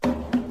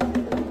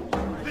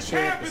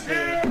champ is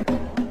here!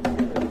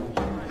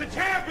 The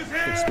champ is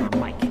here! Fix my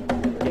mic.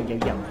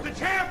 Yo. The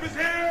champ is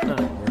here!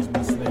 Where's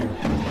my snare?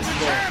 The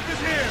champ is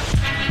here!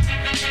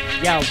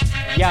 Yo.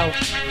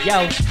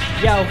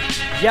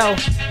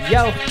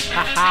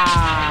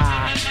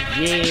 Ha.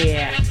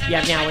 Yeah. You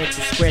have now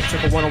entered Square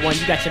Circle 101.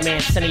 You got your man,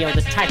 Sonny O,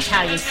 the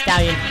Titalian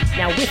Stallion.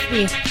 Now with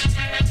me,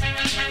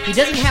 he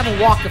doesn't have a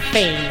Walk of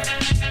Fame,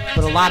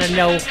 but a lot of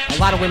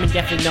women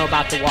definitely know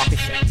about the Walk of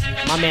Shame.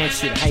 My man,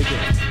 Shooter, how you doing?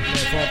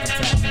 Man, off the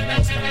top, man. That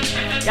was kind of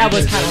lame. That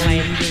was kind of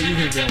lame. You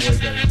could have done way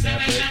better than that,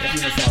 but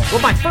you know, it's all right.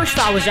 Well, my first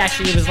thought was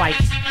actually, it was like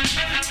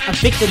a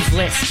victim's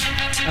list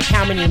of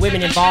how many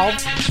women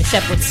involved,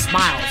 except with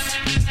smiles.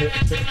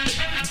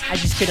 I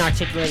just couldn't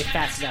articulate it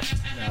fast enough.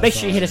 Make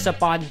sure you hit us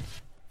up on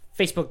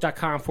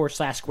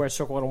Facebook.com/Square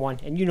Circle 101,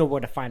 and you know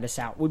where to find us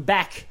out. We're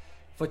back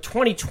for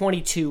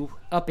 2022,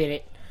 up in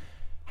it.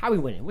 How we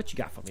winning? What you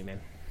got for me,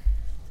 man?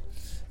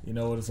 You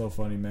know what is so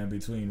funny, man?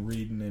 Between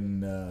reading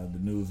and the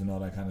news and all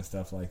that kind of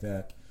stuff like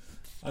that,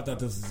 I thought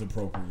this was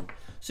appropriate.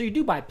 So you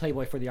do buy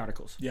Playboy for the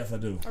articles? Yes, I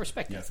do. I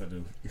respect that. Yes, I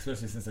do.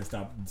 Especially since they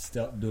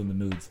stopped doing the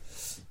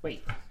nudes.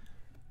 Wait.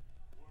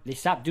 They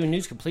stopped doing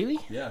news completely?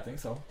 Yeah, I think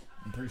so.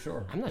 I'm pretty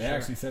sure. I'm not they sure.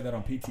 actually said that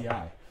on PTI.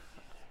 I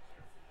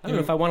don't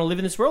know if I want to live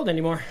in this world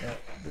anymore.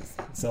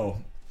 So,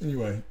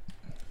 anyway,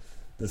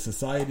 the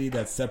society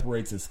that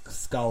separates its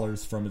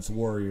scholars from its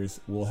warriors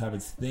will have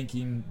its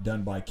thinking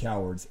done by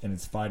cowards and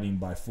its fighting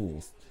by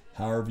fools.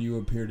 However, you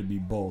appear to be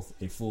both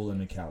a fool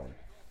and a coward.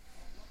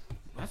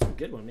 That's a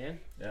good one, man.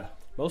 Yeah.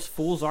 Most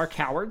fools are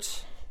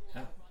cowards.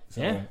 Yeah.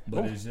 So, Yeah.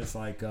 But Cool. it's just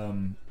like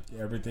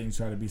everything's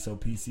trying to be so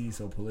PC,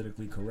 so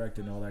politically correct,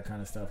 and all that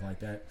kind of stuff like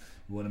that.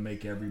 You want to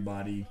make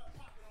everybody.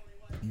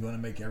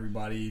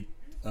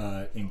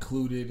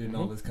 Included and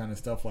all this kind of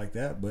stuff like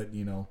that, but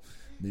you know,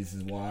 this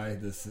is why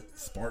the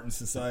Spartan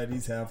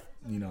societies have,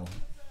 you know,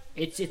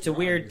 It's a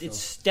weird.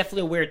 It's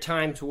definitely a weird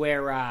time to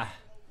where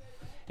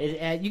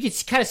you can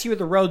kind of see where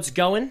the road's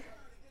going.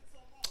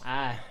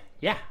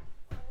 Yeah,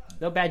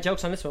 no bad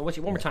jokes on this one.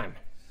 One more time.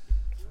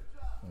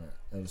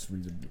 I'll just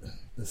read it.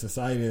 The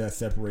society that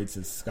separates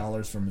its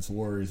scholars from its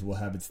warriors will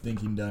have its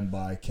thinking done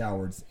by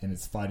cowards and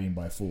its fighting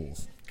by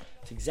fools.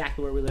 It's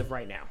exactly where we live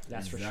right now.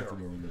 That's for sure.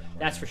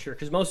 That's for sure.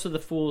 Because most of the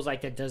fools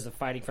like that does the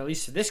fighting for at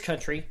least this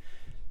country.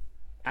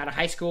 Out of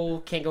high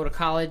school, can't go to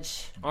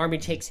college. Army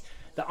takes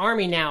the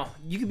army now.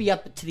 You could be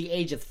up to the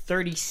age of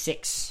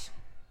 36,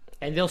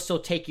 and they'll still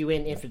take you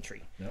in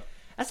infantry. Yep.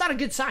 That's not a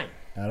good sign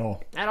At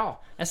all. at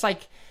all. That's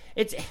like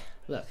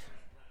look.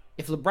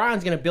 If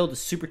LeBron's going to build a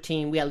super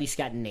team, we at least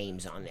got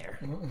names on there.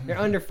 They're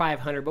under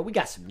 500, but we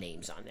got some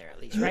names on there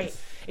at least, right?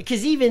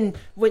 Because even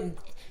when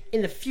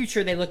in the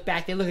future they look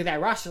back, they look at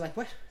that roster like,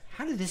 what?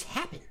 How did this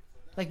happen?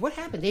 Like, what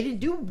happened? They didn't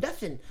do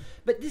nothing.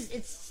 But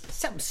it's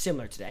something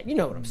similar to that. You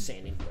know what I'm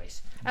saying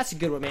anyways. That's a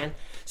good one, man.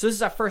 So this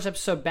is our first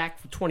episode back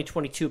from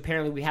 2022.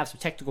 Apparently we have some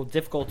technical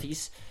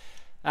difficulties.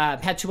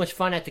 Had too much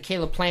fun at the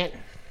Caleb Plant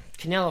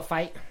Canelo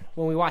fight.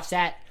 When we watched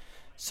that,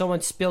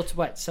 someone spilt,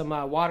 some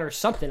water or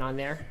something on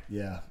there.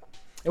 Yeah.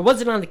 It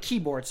wasn't on the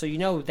keyboard, so you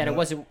know that it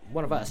wasn't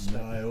one of us.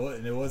 No,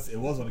 it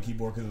was on the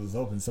keyboard because it was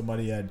open.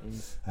 Somebody had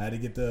to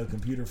get the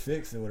computer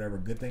fixed or whatever.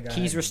 Good thing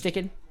Keys were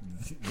sticking.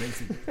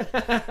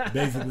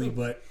 Basically,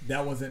 but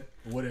that wasn't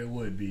what it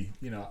would be.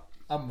 You know,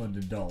 I'm an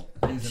adult.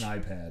 I use an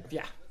iPad.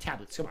 Yeah,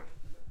 tablets. Come on.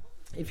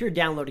 If you're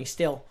downloading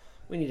still,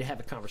 we need to have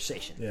a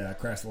conversation. Yeah, I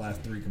crashed the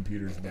last 3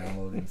 computers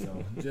downloading.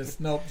 So just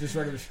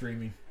regular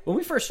streaming. When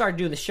we first started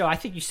doing the show, I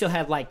think you still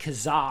had like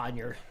Kazaa on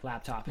your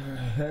laptop,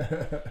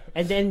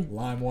 and then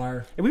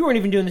LimeWire. and we weren't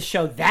even doing the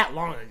show that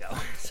long ago.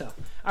 So,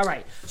 all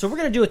right. So we're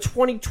gonna do a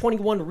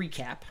 2021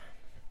 recap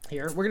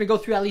here. We're gonna go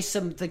through at least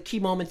some of the key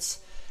moments,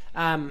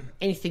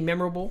 anything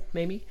memorable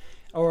maybe,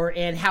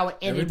 and how it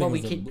ended.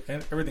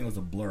 Everything was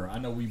a blur. I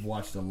know we've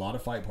watched a lot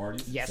of fight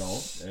parties. Yes,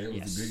 so it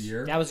was a good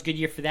year. That was a good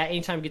year for that.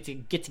 Anytime we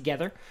get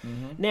together.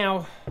 Mm-hmm.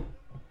 Now,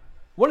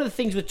 one of the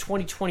things with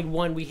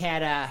 2021, we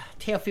had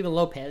Teofimo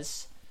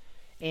Lopez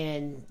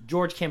and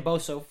George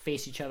Kambosos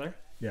face each other.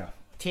 Yeah.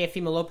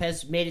 Teofimo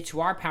Lopez made it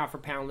to our pound for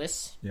pound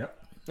list. Yep.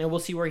 And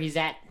we'll see where he's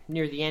at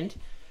near the end.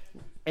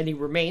 And he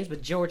remains,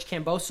 but George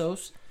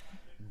Kambosos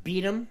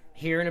beat him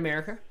here in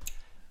America.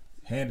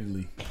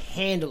 Handily.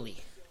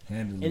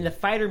 In the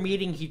fighter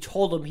meeting, he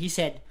told him, he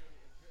said,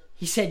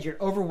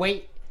 you're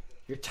overweight,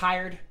 you're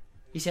tired.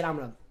 He said,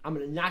 I'm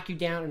gonna knock you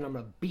down and I'm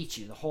gonna beat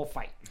you the whole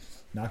fight.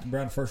 Knocked him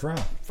down the first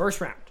round. First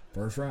round.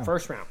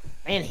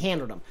 And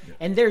handled him. Yeah.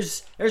 And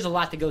there's a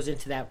lot that goes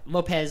into that.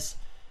 Lopez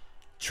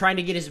trying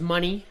to get his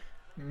money.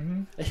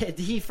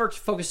 Mm-hmm. He first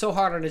focused so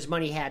hard on his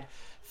money. He had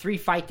 3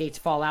 fight dates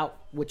fall out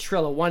with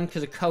Trilla. 1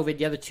 because of COVID,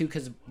 the other 2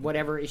 because of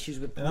whatever issues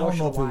with promotional wise. I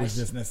don't know if it was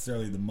just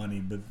necessarily the money,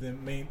 but the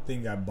main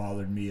thing that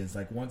bothered me is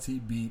like once he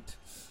beat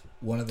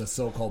one of the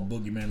so-called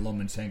boogeyman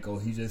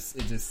Lomachenko,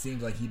 it just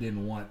seemed like he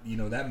didn't want,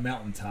 that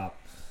mountaintop.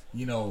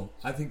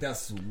 I think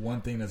that's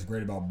one thing that's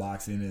great about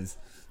boxing is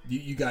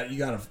you got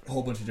a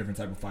whole bunch of different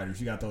type of fighters.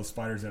 You got those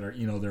fighters that are,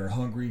 they're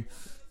hungry,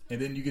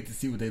 and then you get to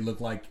see what they look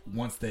like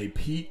once they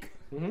peak,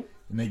 and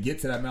they get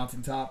to that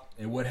mountaintop,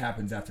 and what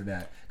happens after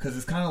that? Because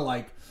it's kind of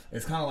like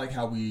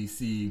how we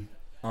see.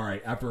 All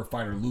right, after a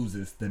fighter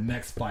loses, the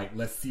next fight,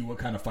 let's see what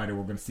kind of fighter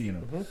we're going to see in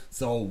him.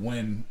 So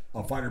when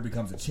a fighter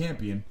becomes a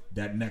champion,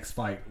 that next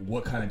fight,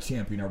 what kind of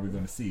champion are we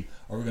going to see?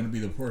 Are we going to be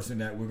the person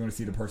that we're going to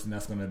see the person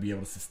that's going to be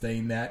able to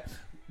sustain that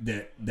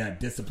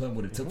discipline,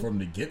 what it took for him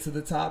to get to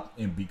the top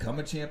and become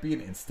a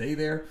champion and stay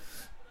there?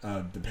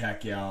 The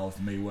Pacquiaos,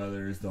 the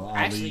Mayweathers, the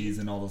Alis,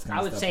 and all those kind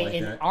of stuff like that. I would say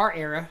in our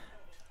era,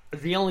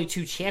 the only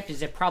two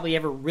champions that probably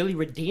ever really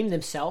redeemed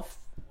themselves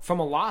from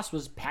a loss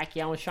was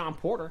Pacquiao and Sean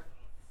Porter.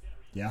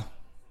 Yeah.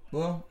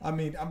 Well, I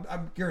mean,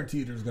 I'm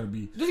guaranteed there's going to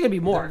be... There's going to be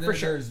more, for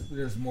sure.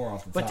 There's more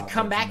off the top. But to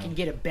come back and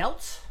get a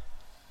belt...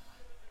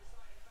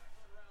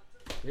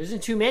 There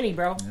isn't too many,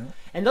 bro. Yeah.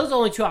 And those are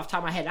only two off the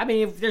top of my head. I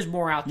mean, there's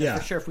more out there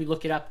for sure if we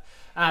look it up.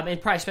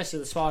 And probably especially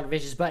the smaller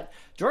divisions. But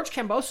George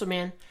Kambosos,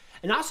 man.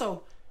 And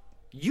also,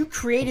 you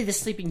created the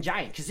sleeping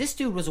giant. Because this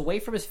dude was away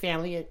from his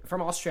family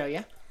from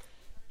Australia.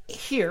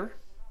 Here.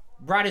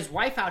 Brought his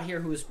wife out here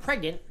who was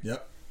pregnant.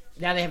 Yep.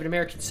 Now they have an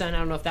American son. I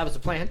don't know if that was the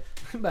plan.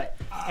 But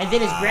and then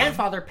his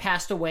grandfather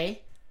passed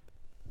away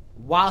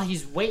while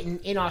he's waiting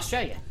in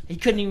Australia. He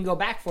couldn't even go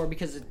back for it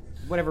because of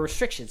whatever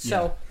restrictions. Yeah.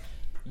 So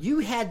you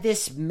had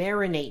this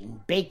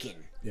marinating bacon.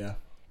 Yeah.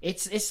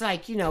 It's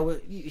like,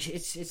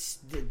 it's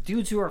the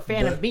dudes who are a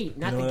fan of meat,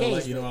 not the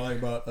gays. You know what I like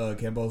about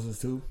Kambosos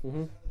too?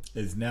 Mm-hmm.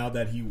 Is now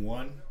that he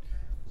won,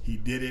 he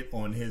did it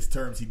on his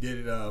terms. He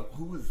did it.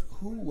 Who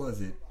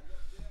was it?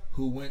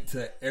 Who went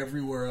to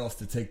everywhere else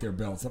to take their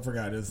belts? I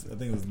forgot. I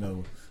think it was another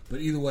one. But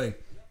either way,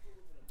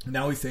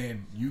 now he's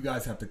saying you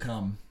guys have to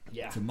come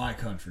to my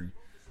country.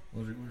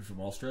 Was it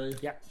from Australia?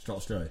 Yep. It's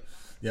Australia.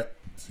 Yep.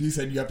 He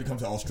said you have to come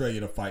to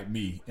Australia to fight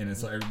me, and then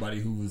so everybody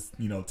who was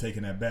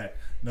taking that bet,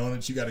 knowing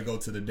that you got to go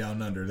to the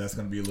down under, that's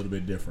going to be a little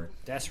bit different.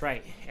 That's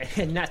right,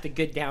 and not the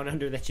good down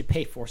under that you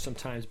pay for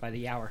sometimes by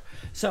the hour.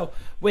 So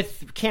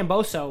with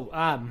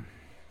Kambosos,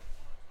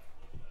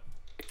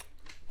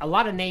 a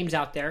lot of names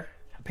out there.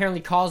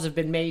 Apparently, calls have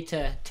been made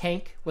to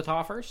Tank with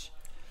offers.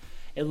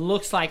 It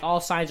looks like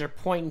all signs are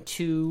pointing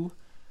to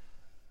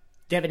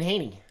Devin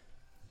Haney.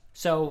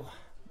 So,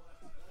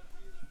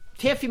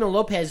 Teofimo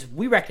Lopez,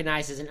 we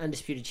recognize as an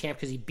undisputed champ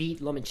because he beat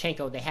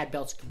Lomachenko. They had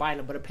belts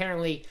combined, but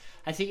apparently,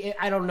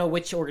 I don't know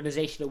which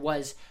organization it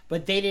was,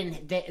 but they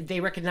didn't. They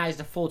recognized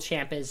the full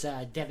champ as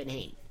Devin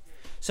Haney.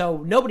 So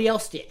nobody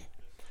else did.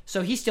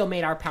 So he still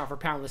made our pound for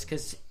pound list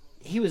because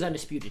he was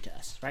undisputed to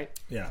us, right?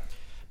 Yeah.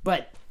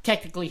 But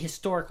technically,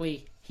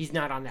 historically, he's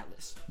not on that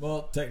list.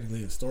 Well, technically,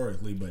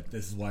 historically, but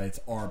this is why it's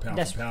our pound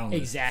for pound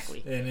list.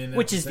 Exactly. And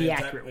which is the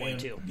accurate one,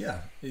 too.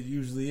 Yeah, it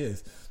usually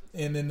is.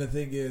 And then the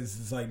thing is,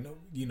 it's like,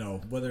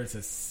 whether it's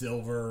a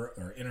silver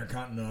or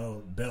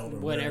intercontinental belt or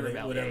whatever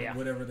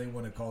they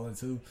want to call it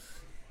too.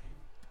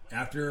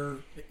 After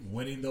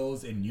winning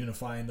those and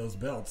unifying those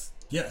belts,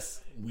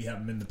 yes, we have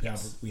him in the pound.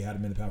 We had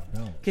him in the pound for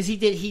pound because he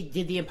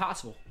did the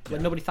impossible,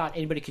 what nobody thought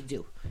anybody could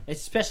do,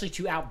 especially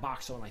to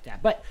outbox someone like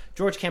that. But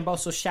George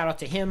Kambosos, shout out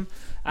to him.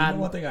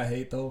 One thing I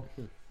hate though,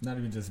 not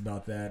even just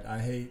about that. I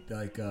hate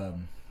it's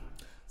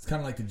kind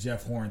of like the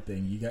Jeff Horn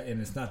thing.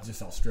 And it's not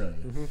just Australia.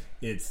 Mm-hmm.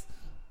 It's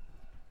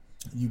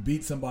you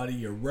beat somebody,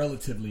 you're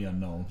relatively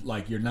unknown.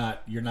 Like you're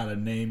not a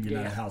name, you're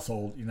not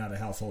a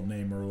household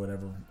name or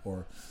whatever.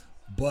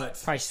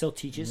 But probably still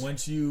teaches.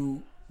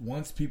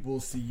 Once people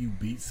see you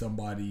beat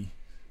somebody,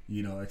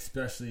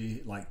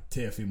 especially like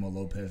Teofimo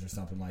Lopez or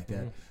something like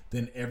that,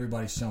 then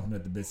everybody's chomping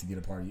at the bits to get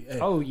a party. Hey,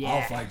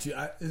 I'll fight you.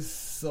 It's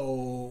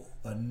so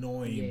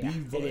annoying.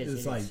 Yeah, it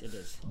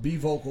is. Be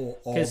vocal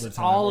all the time. Because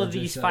all of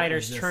these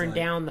fighters turned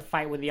down the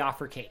fight when the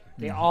offer came.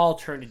 They all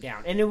turned it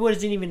down, and it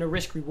wasn't even a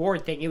risk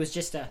reward thing. It was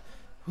just a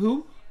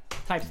who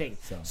type thing.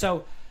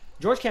 So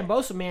George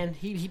Kambosos, man,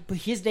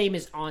 his name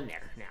is on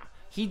there now.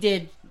 He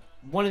did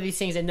one of these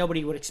things that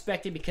nobody would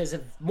expect it because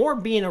of more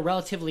being a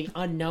relatively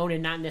unknown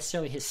and not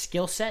necessarily his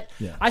skill set.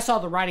 Yeah. I saw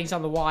the writings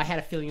on the wall. I had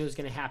a feeling it was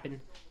going to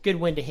happen. Good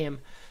win to him.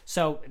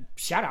 So,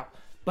 shout out.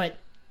 But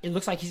it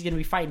looks like he's going to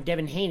be fighting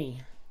Devin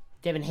Haney.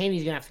 Devin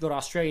Haney's going to have to go to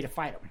Australia to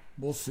fight him.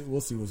 We'll see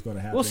what's going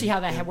to happen. We'll see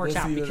how that works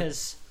out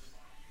because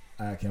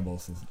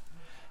Kambosos.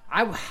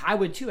 I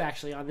would too,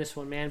 actually, on this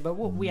one, man. But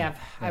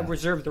I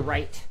reserve the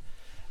right.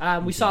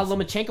 We saw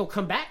Lomachenko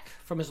come back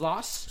from his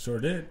loss.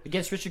 Sure did.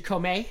 Against Richard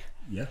Commey.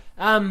 Yeah.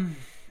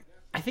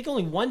 I think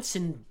only once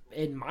in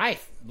my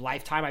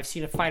lifetime I've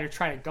seen a fighter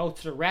try to go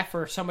to the ref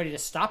or somebody to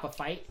stop a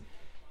fight.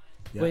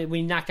 Yeah. When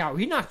he knocked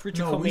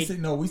Richard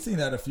Commey. We've seen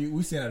that a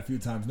few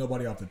times.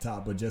 Nobody off the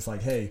top, but just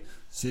like, hey,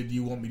 do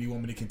you want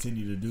me to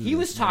continue to do this? He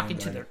was talking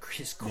to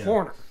his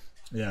corner.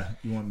 Yeah,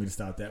 you want me to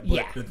stop that?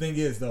 But the thing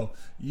is, though,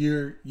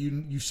 you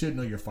should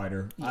know your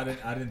fighter. Yeah.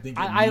 I didn't think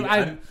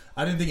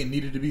it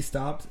needed to be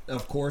stopped.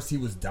 Of course, he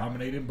was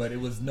dominating, but it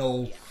was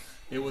no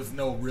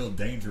real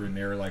danger in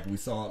there. Like we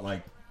saw,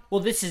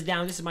 Well, this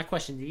is my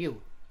question to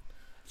you.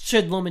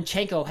 Should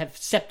Lomachenko have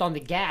stepped on the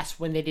gas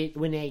when they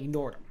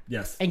ignored him?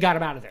 Yes. And got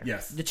him out of there?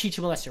 Yes. The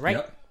Chicha molester, right?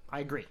 Yep. I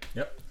agree.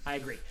 Yep. I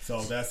agree.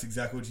 So that's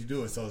exactly what you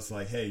do. So it's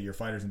like, hey, your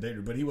fighter's in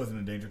danger, but he wasn't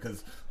in danger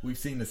because we've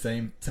seen the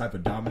same type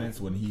of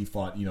dominance when he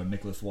fought,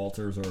 Nicholas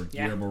Walters or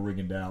Guillermo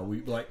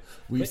Rigondeaux.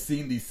 We've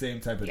seen these same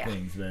type of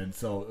things, man.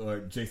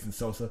 So Jason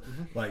Sosa,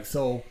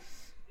 so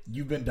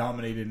you've been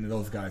dominated and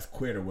those guys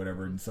quit or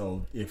whatever. And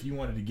so if you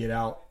wanted to get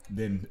out,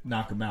 then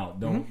knock them out.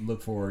 Don't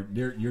look for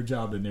your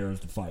job in there is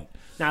to fight.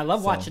 Now I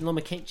love watching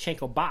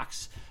Lomachenko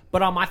box,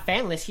 but on my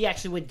fan list, he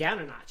actually went down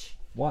a notch.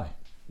 Why?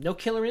 No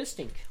killer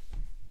instinct.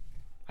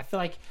 I feel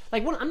like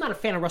I'm not a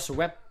fan of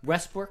Russell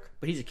Westbrook,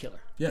 but he's a killer.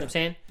 You know what I'm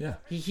saying? Yeah.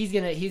 He's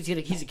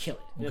a killer.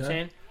 You know what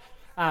I'm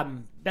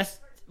saying? That's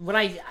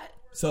when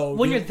So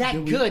when you're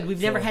that good,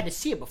 we've never had to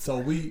see it before. So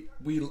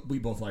we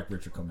both like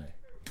Richard Commey.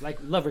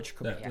 Love Richard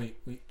Commey.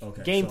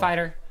 Okay. Game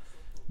fighter.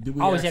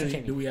 Always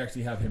entertaining. Do we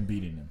actually have him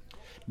beating him?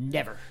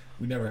 Never.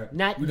 We never have.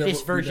 Not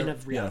this version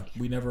of reality.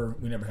 Yeah, we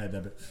never had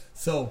that.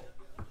 So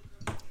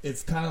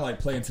it's kind of like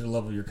playing to the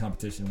level of your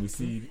competition. We've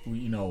seen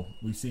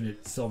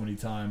it so many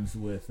times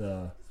with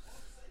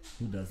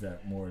who does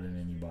that more than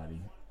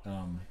anybody.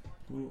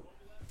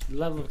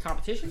 Level of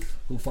competition?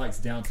 Who fights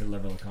down to the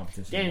level of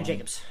competition? Daniel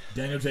Jacobs.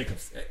 Daniel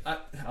Jacobs.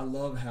 I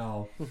love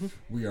how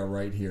we are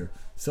right here.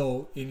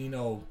 So,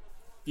 and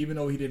even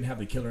though he didn't have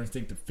the killer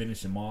instinct to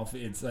finish him off,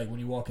 it's like when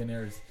you walk in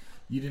there,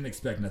 you didn't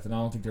expect nothing. I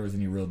don't think there was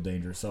any real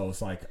danger. So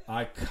it's like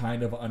I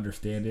kind of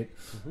understand it.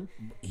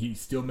 He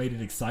still made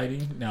it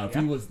exciting. Now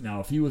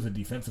if he was a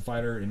defensive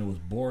fighter and it was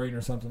boring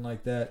or something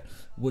like that,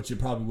 which it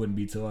probably wouldn't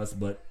be to us,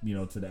 but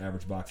to the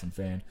average boxing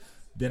fan,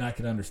 then I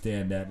could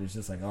understand that. It's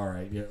just like, all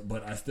right, yeah,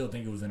 but I still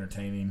think it was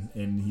entertaining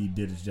and he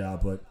did his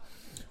job. But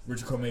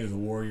Richard Commey was a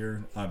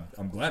warrior.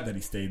 I'm glad that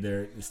he stayed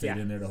there. He stayed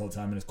in there the whole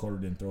time, and his quarter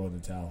didn't throw in the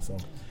towel. So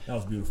that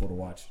was beautiful to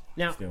watch.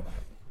 Now still.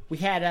 We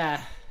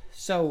had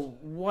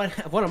one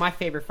of my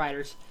favorite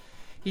fighters.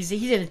 He's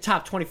in the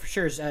top 20 for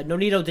sure. Is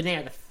Nonito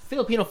Donaire, the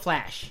Filipino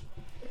Flash.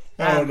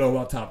 I don't know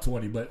about top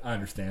 20, but I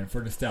understand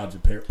for nostalgia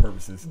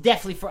purposes.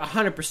 Definitely for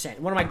 100%.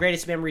 One of my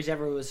greatest memories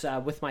ever was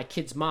with my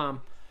kid's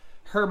mom,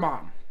 her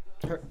mom.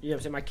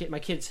 My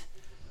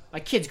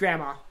kid's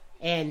grandma,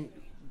 and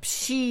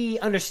she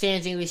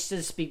understands English,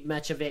 doesn't speak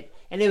much of it,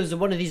 and it was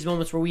one of these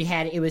moments where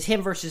it was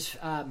him versus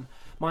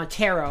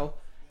Montero,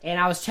 and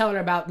I was telling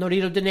her about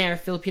Nonito Donaire,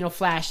 Filipino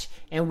Flash,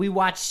 and we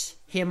watched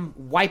him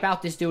wipe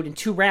out this dude in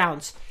 2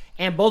 rounds,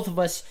 and both of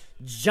us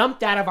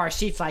jumped out of our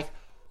seats like,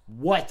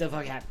 what the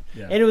fuck happened?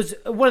 Yeah. And it was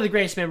one of the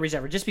greatest memories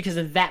ever, just because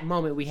of that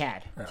moment we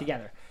had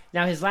together.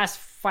 Now, his last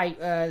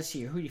fight, let's see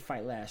here. Who did he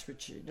fight last?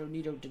 Richard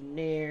Nonito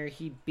Donaire.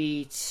 He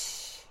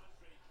beat...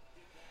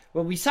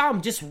 Well, we saw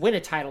him just win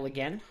a title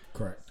again.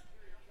 Correct.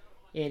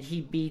 And he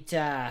beat...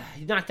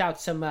 he knocked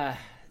out some...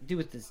 dude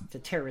with the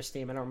terrorist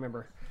name, I don't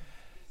remember.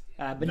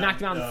 But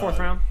knocked him out in the 4th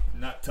round.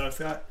 Not Tug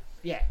Scott?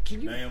 Yeah.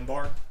 Can you... Mayhem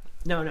Bar?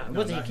 No, it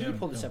wasn't. Can you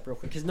pull this up real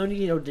quick? Because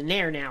Nonito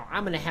Donaire now,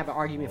 I'm going to have an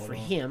argument for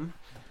him.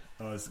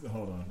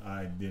 Hold on.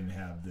 I didn't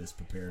have this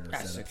prepared or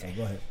set up. Okay. So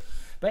go ahead.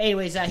 But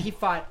anyways, he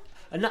fought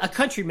a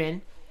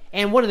countryman,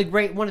 and one of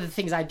the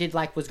things I did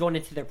like was going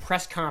into their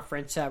press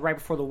conference right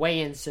before the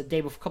weigh-ins, a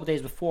couple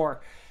days before.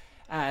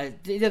 The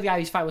other guy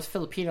he's fighting was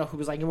Filipino, who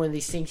was like in one of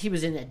these things. He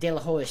was in a De La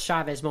Hoya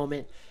Chavez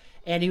moment,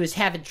 and he was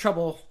having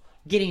trouble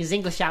getting his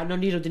English out.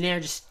 Nonito Donaire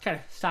just kind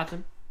of stopped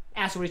him,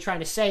 asked what he was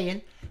trying to say,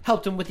 and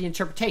helped him with the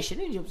interpretation.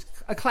 And it was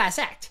a class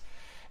act.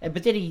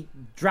 But then he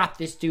dropped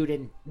this dude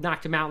and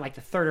knocked him out in like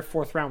the 3rd or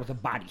 4th round with a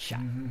body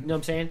shot. You know what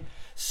I'm saying?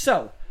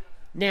 So,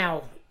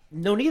 now...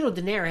 Nonito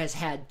Donaire has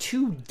had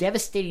 2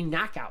 devastating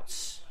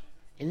knockouts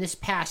in this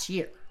past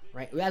year,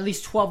 right? At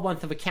least 12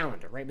 months of a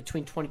calendar, right?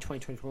 Between 2020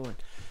 and 2021.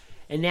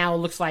 And now it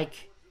looks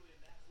like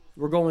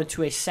we're going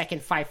to a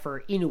second fight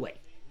for Inoue.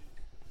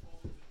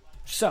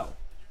 So,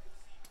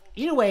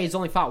 Inoue has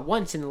only fought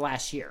once in the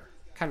last year.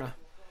 Kind of.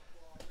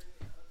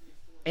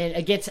 And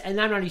I'm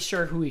not even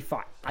sure who he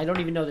fought. I don't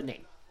even know the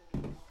name.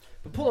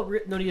 But pull up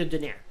Nonito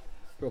Donaire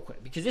real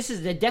quick, because this is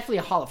definitely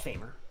a Hall of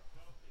Famer.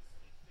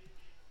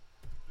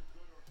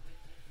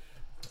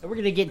 And we're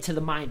going to get into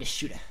the mind of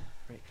Shooter.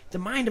 Right? The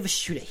mind of a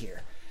shooter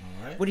here.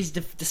 All right. What he's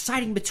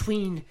deciding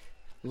between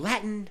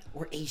Latin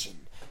or Asian.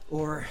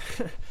 Or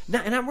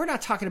we're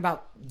not talking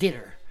about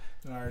dinner.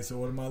 All right, so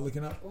what am I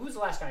looking up? Who's the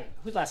last guy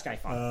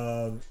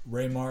fought?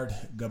 Raymond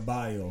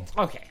Gaballo.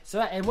 Okay, so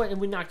and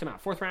we knocked him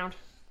out. 4th round?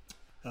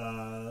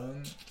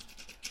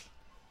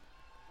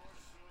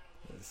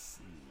 Let's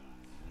see.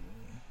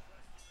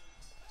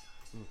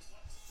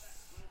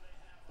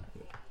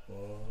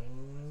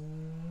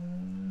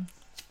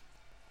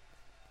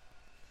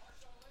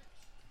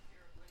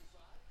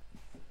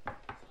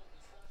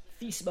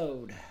 Feast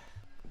mode.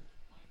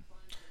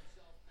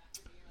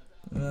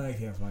 I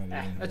can't find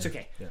it. That's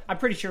okay. Yeah. I'm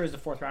pretty sure it was the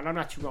 4th round. I'm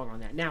not too wrong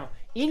on that. Now,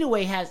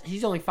 Inoue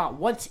he's only fought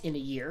once in a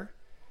year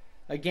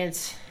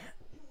against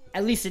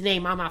at least a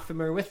name I'm not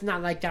familiar with.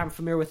 Not like that I'm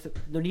familiar with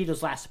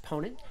Nonito's last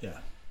opponent. Yeah.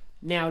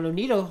 Now,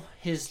 Nonito,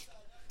 his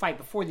fight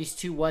before these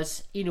two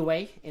was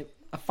Inoue,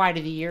 a fight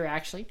of the year,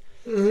 actually.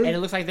 Mm-hmm. And it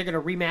looks like they're going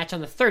to rematch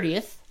on the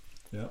 30th.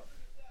 Yep.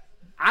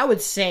 I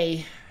would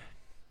say,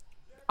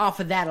 off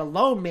of that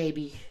alone,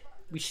 maybe,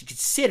 we should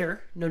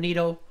consider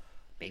Nonito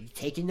maybe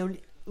taking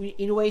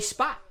Inoue's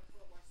spot.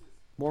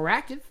 More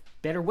active,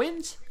 better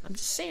wins. I'm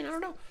just saying. I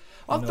don't know.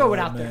 I'll throw it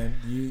out there.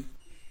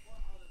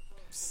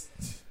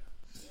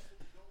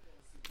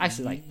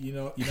 Actually, you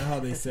know how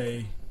they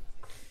say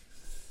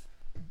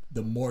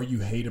the more you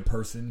hate a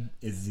person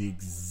is the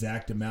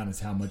exact amount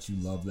as how much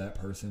you love that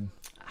person.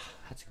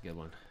 That's a good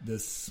one. The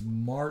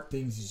smart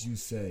things that you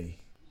say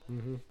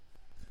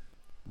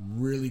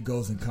really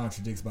goes and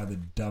contradicts by the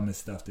dumbest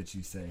stuff that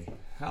you say.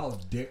 How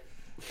dare...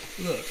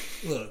 Look.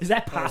 Is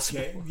that possible?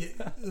 Okay.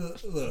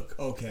 Look,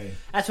 okay.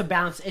 That's what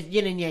balance. It's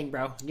yin and yang,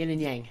 bro. Yin and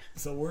yang.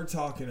 So we're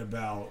talking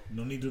about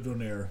Nonito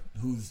Donaire,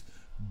 who's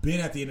been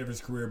at the end of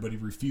his career, but he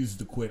refuses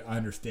to quit. I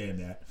understand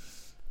that.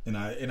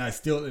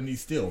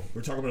 He's still.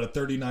 We're talking about a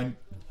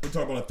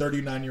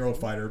 39-year-old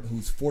fighter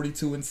who's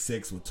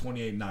 42-6 with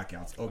 28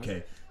 knockouts.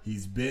 Okay,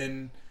 he's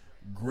been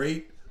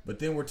great, but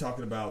then we're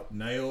talking about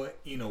Naoya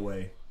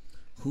Inoue,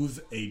 who's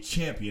a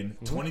champion,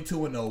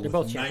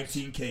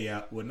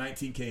 22-0 with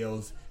 19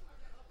 KOs,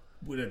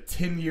 with a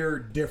 10-year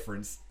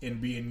difference in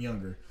being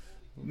younger.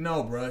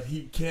 No, bro,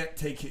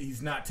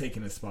 he's not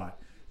taking a spot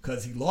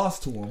because he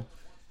lost to him,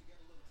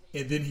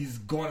 and then he's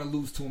going to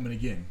lose to him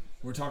again.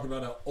 We're talking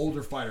about an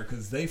older fighter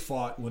because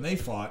when they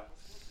fought,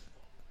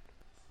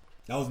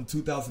 that was in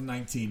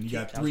 2019. You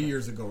got 3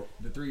 years ago.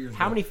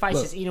 How many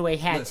fights has Inoue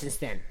had since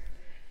then?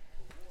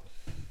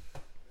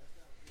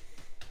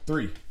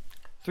 3.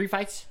 3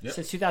 fights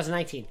since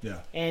 2019.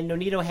 Yeah. And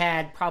Nonito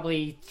had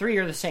probably 3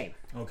 or the same.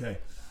 Okay.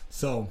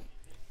 So,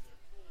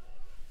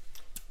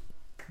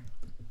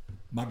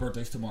 my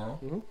birthday's tomorrow.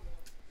 Mm-hmm.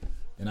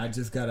 And I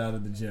just got out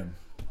of the gym.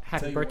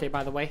 Happy birthday,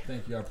 by the way.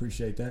 Thank you. I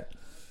appreciate that.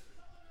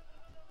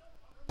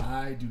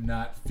 I do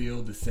not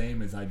feel the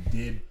same as I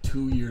did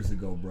 2 years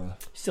ago, bro.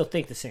 Still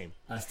think the same.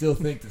 I still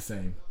think the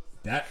same.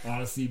 That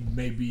honestly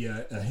may be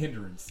a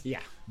hindrance.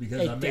 Yeah.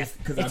 Because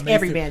it's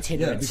every man's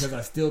hindrance. Yeah, because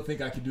I still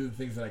think I can do the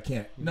things that I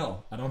can't.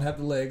 No, I don't have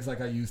the legs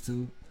like I used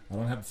to. I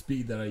don't have the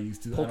speed that I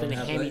used to. Pulled in a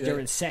hammy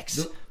during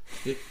sex.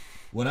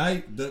 When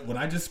I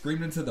just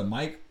screamed into the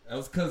mic, that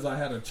was because I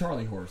had a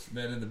Charlie horse,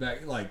 man, in the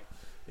back.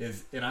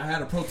 And I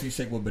had a protein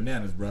shake with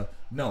bananas, bro.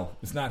 No,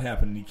 it's not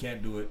happening. You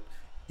can't do it.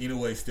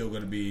 Inoue's still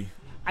going to be.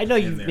 I know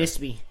you've missed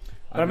me,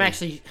 but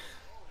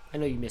I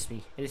know you missed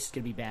me, and this is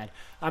going to be bad.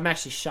 I'm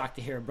actually shocked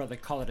to hear a brother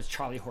call it a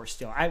Charlie horse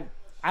still. I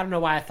don't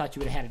know why I thought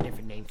you would have had a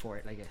different name for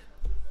it.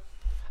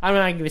 I'm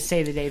not going to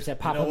say the names that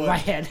pop up in my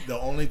head. The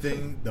only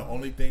thing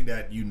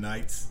that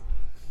unites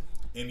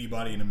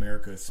anybody in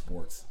America is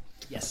sports.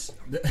 Yes.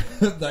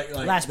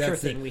 Last pure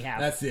thing we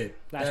have. That's it.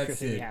 Last pure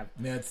thing we have.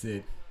 That's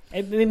it.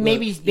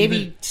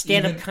 Maybe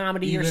stand-up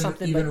comedy or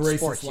something, even but racist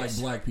sports, like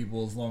black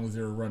people, as long as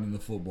they're running the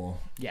football.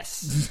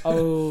 Yes.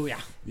 Oh,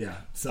 yeah. Yeah.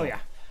 So. Oh, yeah.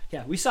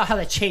 Yeah, we saw how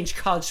that changed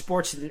college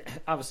sports and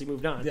obviously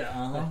moved on.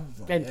 Yeah,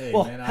 And, hey,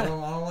 man, I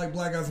don't like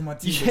black guys on my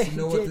team, but you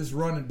know what? This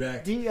running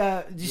back. Did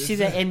you see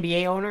the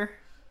NBA owner?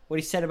 What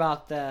he said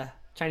about the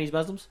Chinese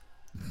Muslims?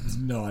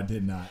 No, I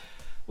did not.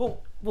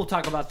 Well, we'll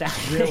talk about that.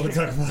 Yeah, we'll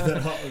talk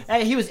about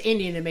that. He was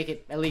Indian to make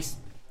it at least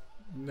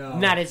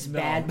not as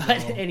bad, but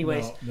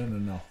anyways.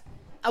 No.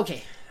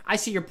 Okay, I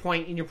see your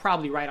point, and you're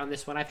probably right on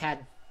this one. I've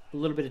had a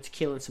little bit of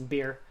tequila and some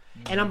beer.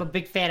 And I'm a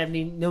big fan of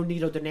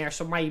Nonito Donaire,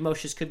 so my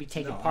emotions could be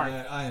taken apart.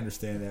 I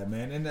understand that,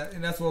 man,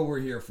 and that's what we're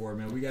here for,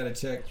 man. We gotta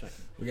check,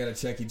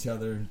 each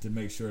other to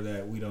make sure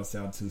that we don't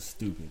sound too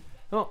stupid.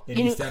 Well, and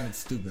he sounded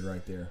stupid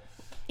right there.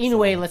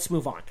 Anyway, let's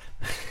move on.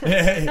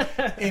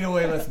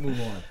 Anyway, let's move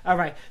on. All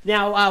right.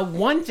 Now,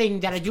 one thing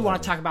that I do want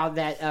to talk about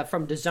that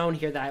from DAZN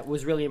here that I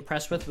was really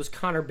impressed with was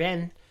Conor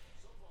Benn.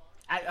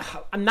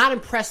 I'm not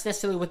impressed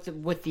necessarily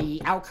with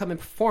the outcome and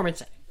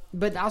performance,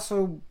 but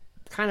also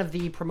kind of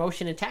the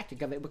promotion and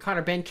tactic of it. But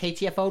Conor Benn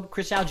KTFO'd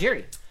Chris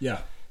Algieri.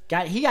 Yeah.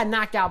 He got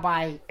knocked out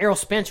by Errol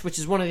Spence, which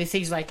is one of the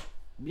things that's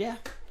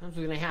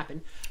going to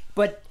happen.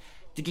 But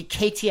to get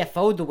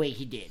KTFO'd the way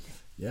he did.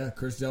 Yeah,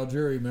 Chris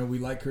Algieri, man. We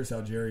like Chris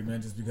Algieri,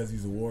 man, just because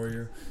he's a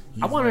warrior.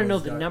 I want to know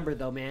the number,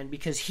 though, man,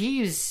 because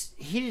he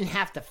didn't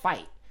have to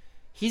fight.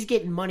 He's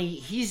getting money.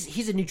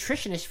 He's a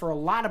nutritionist for a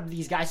lot of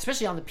these guys,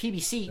 especially on the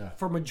PBC,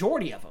 for a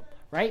majority of them,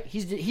 right?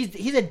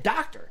 He's a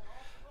doctor.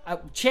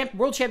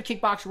 World champion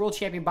kickboxer, world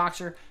champion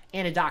boxer,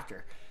 and a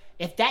doctor.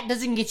 If that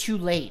doesn't get you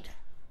laid,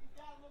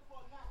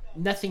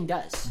 nothing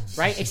does,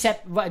 right?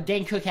 Except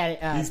Dane Cook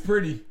had. He's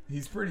pretty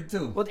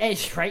too. Well,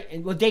 right.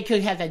 And Dane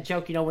Cook had that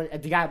joke, when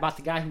the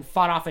guy who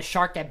fought off a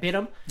shark that bit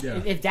him.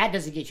 Yeah. If that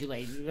doesn't get you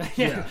laid,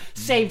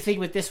 same thing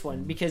with this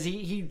one because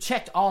he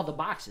checked all the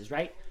boxes,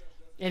 right?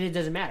 And it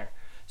doesn't matter.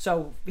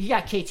 So he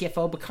got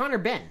KTFO, but Conor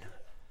Benn,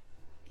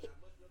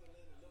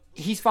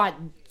 he's fought.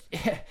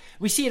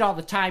 We see it all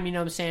the time, you know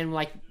what I'm saying?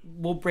 Like,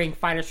 we'll bring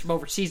fighters from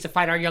overseas to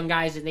fight our young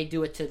guys, and they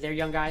do it to their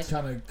young guys.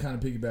 Kind of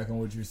piggyback on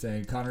what you're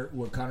saying.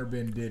 What Conor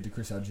Benn did to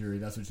Chris Algieri,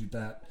 that's what you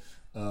thought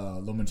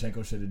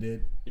Lomachenko should have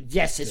did?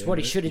 Yes, it's what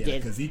he should have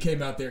did. Because he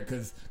came out there,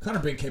 because Conor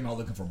Benn came out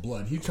looking for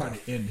blood. He tried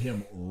to end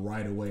him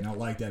right away, and I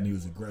like that, and he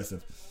was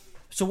aggressive.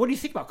 So what do you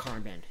think about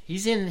Conor Benn?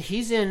 He's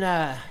in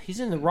the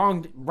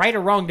right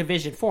or wrong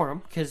division for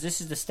him, because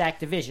this is the stacked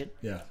division.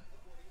 Yeah.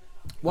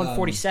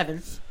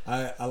 147.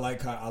 I like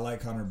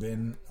Conor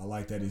Benn. I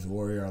like that he's a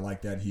warrior. I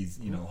like that he's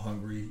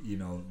hungry. You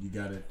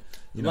got it.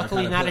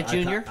 Luckily not a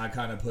junior. I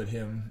kind of put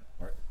him.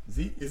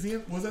 Is he?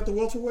 Was that the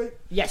welterweight?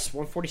 Yes,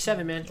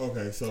 147, man.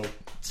 Okay, so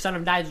son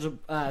of Nigel,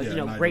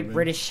 Nigel great Benn.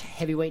 British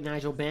heavyweight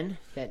Nigel Benn.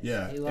 That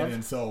yeah, he loved. and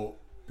then so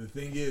the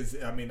thing is,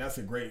 I mean, that's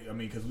a great. I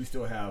mean, because we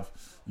still have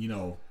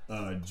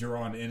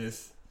Jaron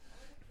Ennis,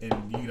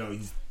 and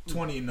he's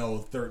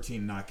 20-0,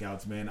 13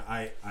 knockouts. Man,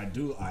 I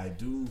do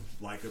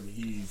like him.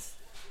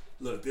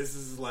 Look, this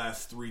is his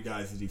last 3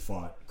 guys that he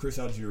fought: Chris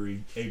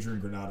Algieri, Adrian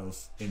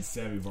Granados, and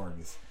Sammy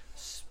Vargas.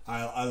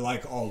 I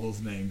like all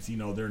those names.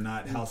 They're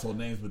not household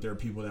names, but they're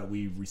people that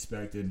we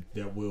respect and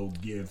that will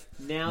give.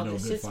 Now, good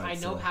since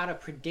fights, I know how to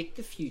predict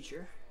the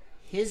future,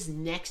 his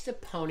next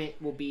opponent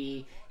will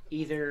be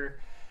either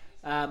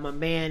my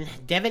man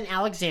Devin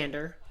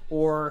Alexander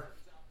or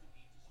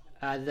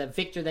the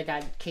Victor that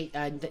got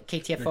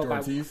KTFO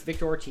by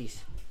Victor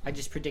Ortiz. I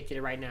just predicted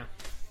it right now.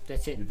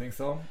 That's it. You think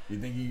so? You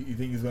think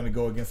he's going to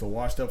go against a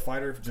washed-up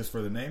fighter just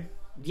for the name?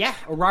 Yeah,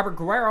 or Robert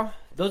Guerrero.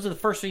 Those are the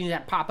first things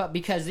that pop up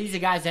because these are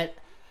guys that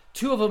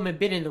 2 of them have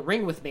been in the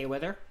ring with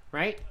Mayweather,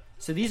 right?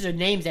 So these are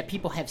names that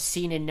people have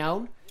seen and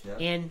known. Yeah.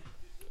 And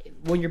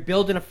when you're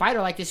building a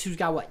fighter like this who's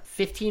got,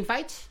 15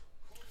 fights?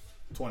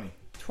 20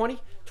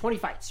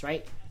 fights,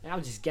 right? And I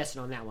was just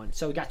guessing on that one.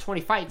 So he got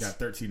 20 fights. Got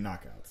 13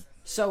 knockouts.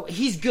 So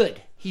he's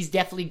good. He's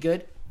definitely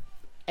good.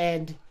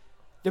 And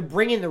they're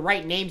bringing the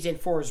right names in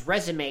for his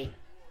resume,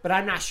 but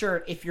I'm not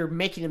sure if you're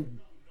making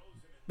him...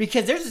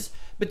 Because there's this...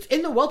 But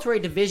in the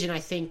welterweight division, I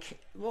think...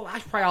 Well,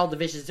 that's probably all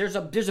divisions. There's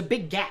a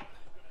big gap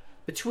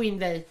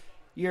between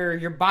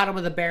your bottom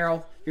of the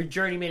barrel, your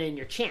journeyman, and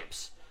your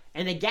champs.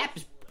 And the gap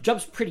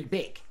jumps pretty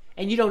big.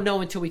 And you don't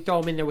know until we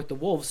throw him in there with the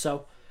Wolves.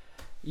 So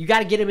you got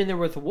to get him in there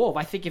with the Wolf.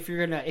 I think if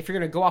you're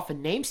gonna go off of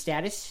name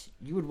status,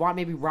 you would want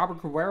maybe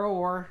Robert Guerrero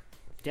or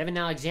Devin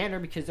Alexander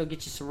because they'll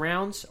get you some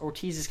rounds.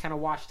 Ortiz is kind of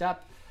washed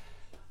up.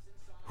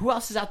 Who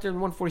else is out there in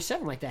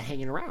 147 like that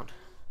hanging around?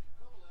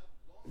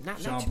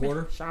 Sean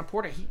Porter. Sean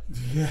Porter.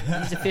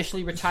 He's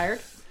officially retired.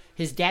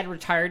 His dad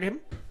retired him.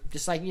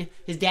 Just like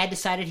his dad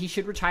decided he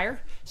should retire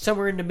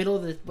somewhere in the middle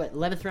of the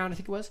 11th round, I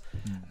think it was.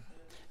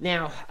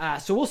 Now,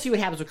 so we'll see what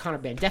happens with Conor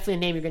Benn. Definitely a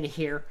name you're going to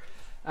hear.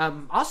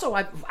 Also,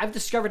 I've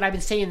discovered I've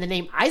been saying the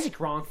name Isaac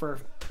wrong for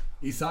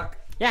Isaac.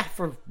 Yeah,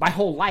 for my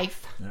whole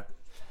life.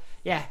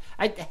 Yeah.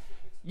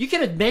 You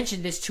could have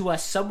mentioned this to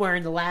us somewhere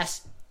in the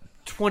last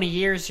 20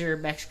 years here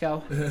in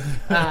Mexico.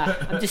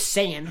 I'm just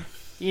saying.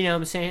 You know what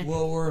I'm saying?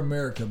 Well, we're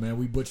America, man.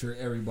 We butcher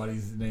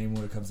everybody's name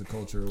when it comes to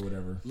culture or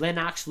whatever.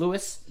 Lennox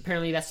Lewis.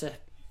 Apparently that's a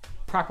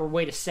proper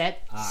way to say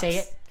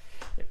it.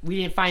 We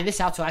didn't find this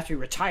out till after he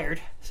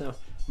retired, so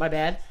my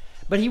bad.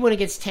 But he went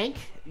against Tank.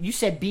 You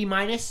said B-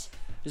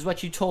 is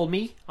what you told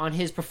me on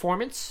his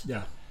performance.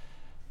 Yeah.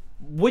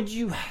 Would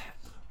you...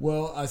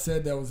 Well, I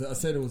said it was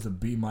a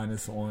B-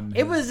 on.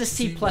 It was a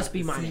C plus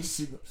B-.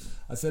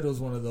 I said it was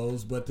one of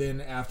those, but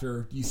then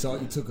after you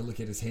took a look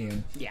at his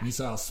hand, you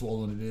saw how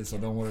swollen it is. So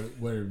don't worry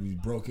whether he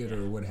broke it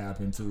or what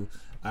happened to.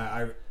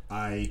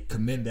 I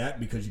commend that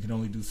because you can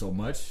only do so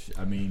much.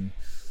 I mean,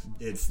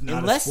 it's not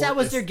unless that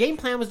was their game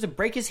plan was to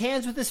break his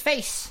hands with his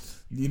face.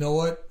 You know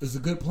what? It's a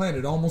good plan.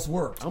 It almost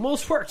worked.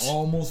 Almost worked.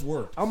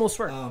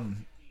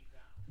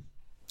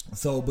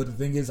 So, but the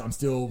thing is, I'm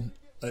still.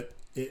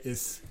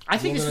 I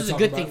think this was a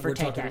good thing for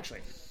Tank,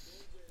 actually.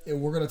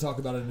 We're going to talk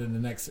about it in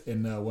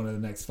one of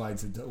the next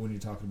fights when you're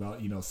talking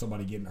about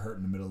somebody getting hurt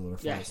in the middle of the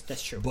fight. Yes,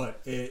 that's true.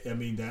 But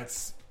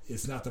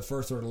it's not the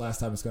first or the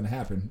last time it's going to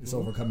happen. It's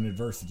overcoming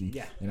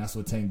adversity, and that's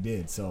what Tank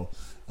did. So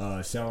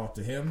shout out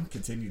to him.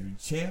 Continue to be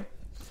champ,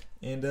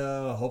 and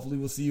hopefully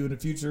we'll see you in the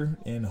future.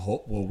 And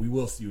we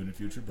will see you in the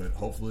future. But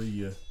hopefully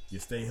you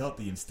stay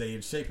healthy and stay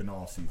in shape in the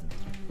off season.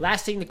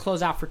 Last thing to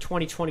close out for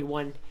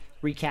 2021.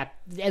 Recap,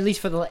 at least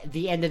for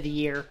the end of the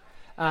year.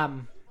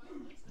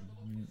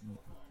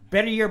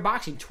 Better year of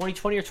boxing,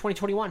 2020 or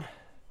 2021?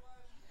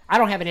 I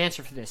don't have an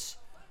answer for this.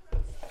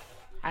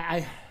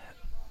 I'm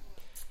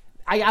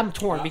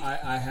torn.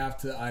 I'd have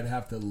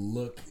to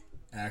look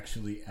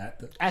actually at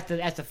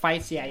the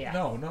fights. Yeah.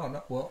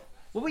 No.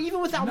 Well,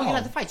 even without looking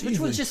at the fights, which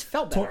ones just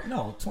felt better?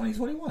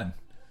 2021.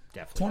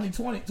 Definitely.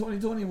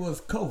 2020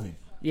 was COVID.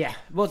 Yeah.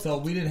 Well, so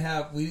we didn't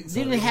have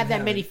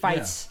that many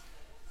fights. Yeah.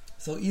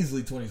 So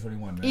easily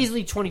 2021, man.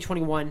 Easily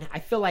 2021. I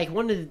feel like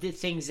one of the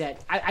things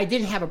that I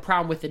didn't have a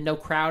problem with the no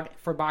crowd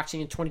for boxing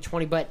in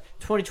 2020, but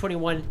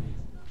 2021,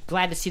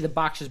 glad to see the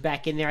boxers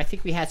back in there. I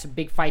think we had some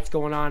big fights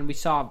going on. We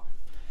saw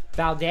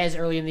Valdez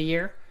early in the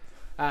year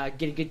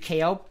get a good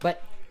KO,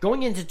 but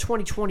going into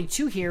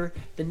 2022 here,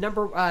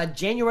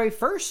 January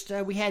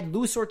 1st, we had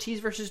Luis Ortiz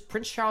versus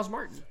Prince Charles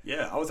Martin.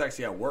 Yeah, I was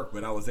actually at work,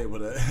 but I was able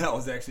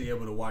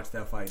to watch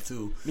that fight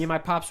too. Me and my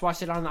pops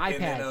watched it on the iPad.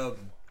 And then,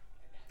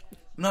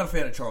 I'm not a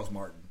fan of Charles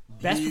Martin.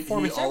 Best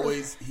performance ever.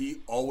 He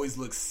always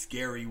looks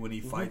scary when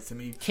he fights to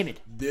me. Timid.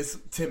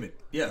 Timid.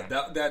 Yeah.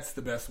 That's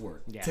the best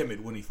word. Yeah.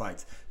 Timid when he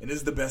fights. And this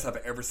is the best I've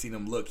ever seen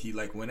him look. He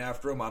went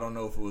after him. I don't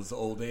know if it was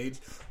old age,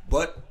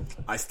 but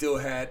I still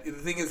had. The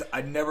thing is,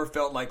 I never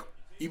felt like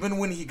even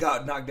when he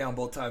got knocked down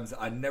both times,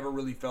 I never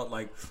really felt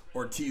like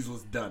Ortiz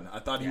was done. I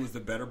thought he was the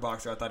better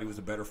boxer. I thought he was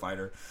a better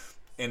fighter.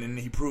 And then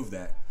he proved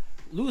that.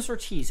 Luis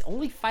Ortiz,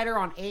 only fighter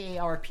on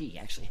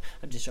AARP, actually.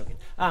 I'm just joking.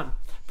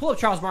 Pull up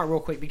Charles Martin real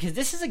quick, because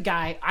this is a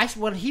guy,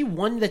 when he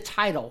won the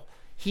title,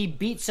 he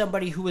beat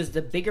somebody who was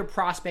the bigger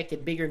prospect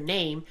and bigger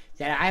name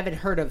that I haven't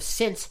heard of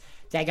since,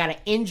 that got an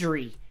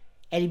injury,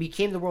 and he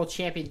became the world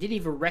champion. Didn't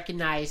even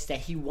recognize that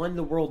he won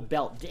the world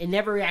belt. It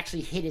never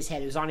actually hit his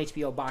head. It was on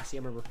HBO Boxing.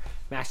 I remember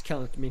Max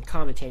Kellerman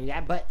commentating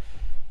that, but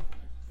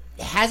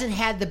hasn't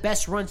had the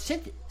best run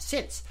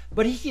since.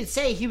 But he can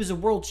say he was a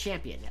world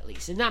champion, at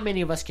least. And not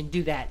many of us can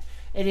do that.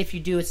 And if you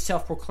do, it's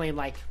self-proclaimed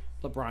like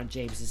LeBron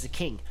James is a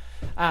king.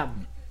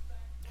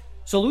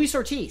 So Luis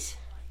Ortiz.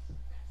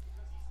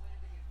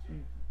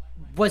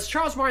 Was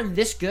Charles Martin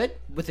this good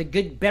with a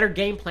better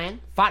game plan,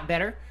 fought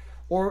better?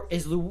 Or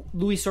is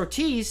Luis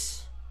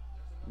Ortiz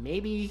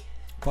maybe...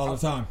 Father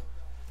time.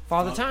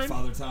 Father time?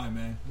 Father time,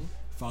 man.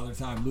 Father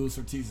time. Luis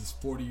Ortiz is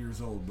 40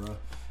 years old, bro.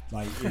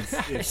 Like,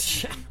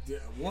 it's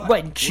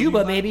what, in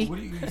Cuba, maybe?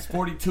 He's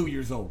 42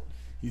 years old.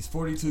 He's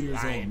 42 years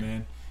old,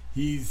 man.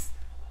 He's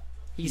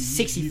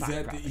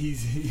 65. He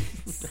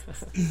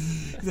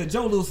said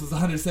Joe Louis was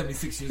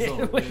 176 years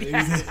old.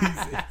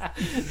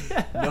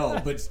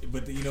 No, but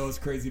what's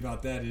crazy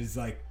about that is,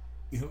 like,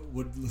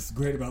 what's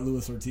great about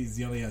Luis Ortiz is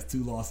he only has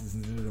 2 losses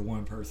instead of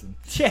 1 person.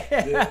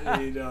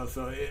 Yeah.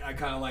 So I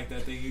kind of like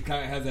that thing. He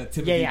kind of has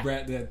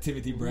that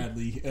Timothy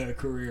Bradley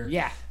career.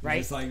 Yeah, right.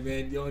 It's like,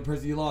 man, the only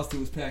person you lost to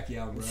was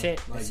Pacquiao, bro.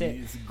 That's it.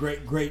 It's a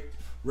great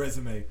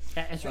resume.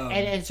 That's right.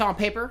 And it's on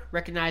paper,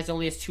 recognized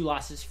only has 2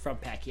 losses from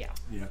Pacquiao.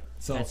 Yeah.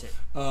 So that's it.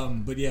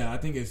 But yeah, I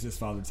think it's just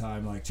father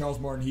time. Like Charles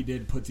Martin, he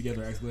did put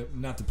together excellent.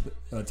 Not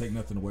to take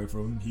nothing away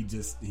from him, he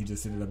just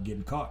ended up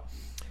getting caught.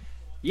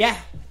 Yeah,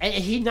 and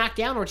he knocked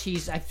down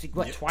Ortiz, I think,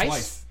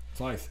 twice?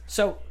 Twice.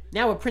 So,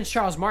 now with Prince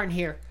Charles Martin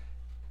here,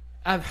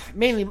 now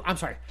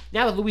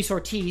with Luis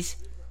Ortiz,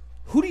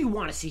 who do you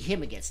want to see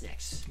him against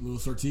next?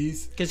 Luis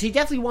Ortiz? Because he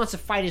definitely wants to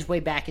fight his way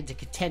back into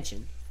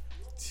contention.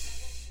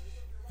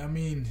 I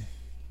mean...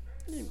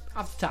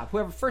 Off the top,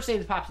 whoever, first name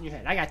that pops in your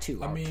head. I got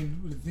 2. I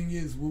mean, the thing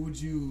is, what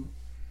would you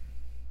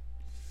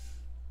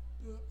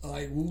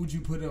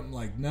put him,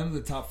 like, none of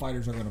the top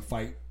fighters are going to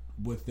fight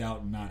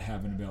without not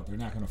having a belt. They're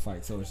not going to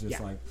fight. So it's just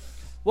like,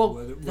 well,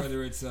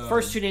 whether it's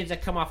first 2 names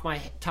that come off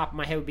my top of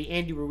my head would be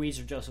Andy Ruiz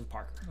or Joseph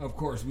Parker. Of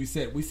course, we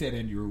said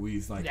Andy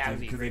Ruiz, like,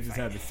 because they just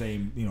have the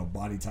same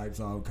body type.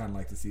 So I would kind of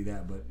like to see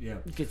that. But yeah,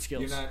 good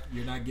skills.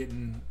 You're not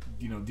getting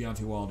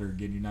Deontay Wilder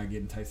again. You're not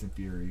getting Tyson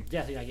Fury.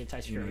 Definitely not getting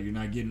Tyson Fury. You're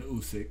not getting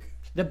Usyk.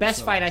 The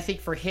best fight I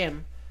think for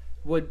him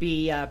would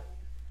be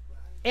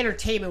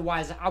entertainment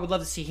wise. I would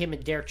love to see him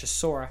and Derek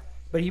Chisora.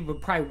 But he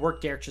would probably work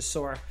Derek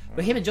Chisora.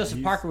 But him and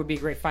Joseph Parker would be a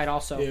great fight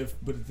also.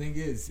 But the thing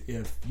is,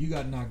 if you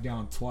got knocked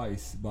down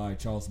twice by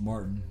Charles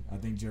Martin, I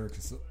think Derek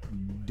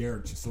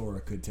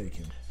Chisora could take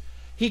him.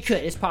 He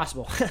could. It's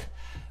possible.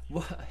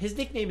 His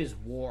nickname is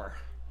War.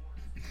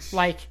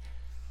 Like,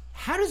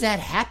 how does that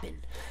happen?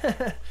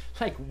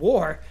 Like,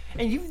 War.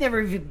 And you've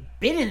never even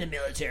been in the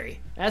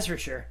military. That's for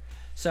sure.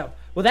 So,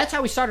 well, that's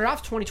how we started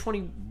off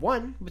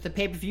 2021 with the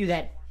pay-per-view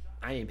that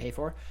I didn't pay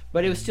for.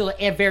 But it was still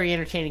a very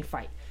entertaining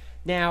fight.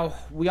 Now,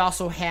 we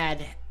also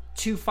had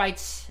 2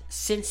 fights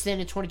since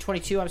then in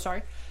 2022, I'm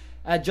sorry.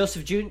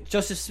 Joseph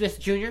Smith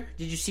Jr.,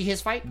 did you see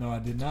his fight? No, I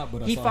did not,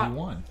 but he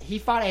won. He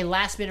fought a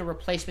last-minute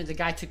replacement. The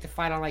guy took the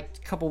fight on like a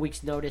couple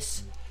weeks'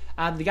 notice.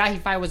 The guy he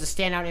fought was a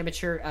standout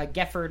amateur,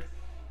 Gefford.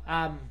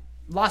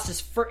 Lost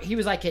his first, he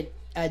was like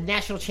a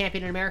national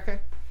champion in America,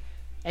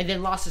 and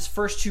then lost his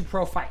first 2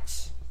 pro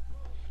fights.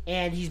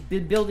 And he's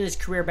been building his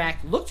career back.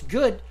 Looked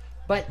good,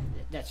 but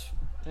that's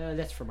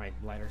for my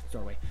lighter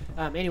doorway.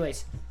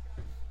 Anyways...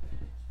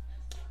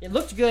 It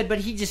looked good, but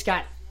he just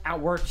got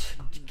outworked.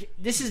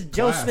 This is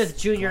Joe Smith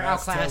Jr.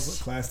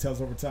 outclassed. Class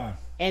tells over time.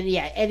 And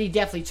he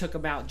definitely took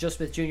him out. Joe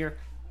Smith Jr.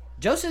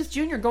 Joe Smith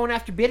Jr. going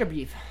after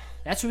Bitterbeef.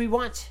 That's what we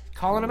want.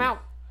 Calling him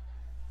out.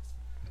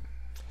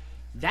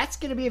 That's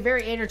going to be a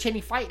very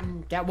entertaining fight,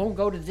 and that won't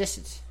go to the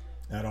distance.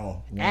 At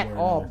all. At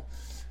all.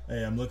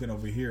 Hey, I'm looking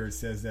over here. It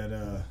says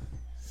that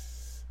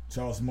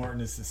Charles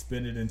Martin is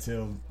suspended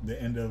until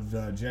the end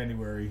of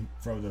January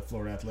from the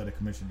Florida Athletic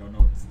Commission. Don't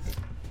know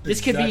this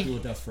could exactly be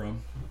what that's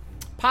from.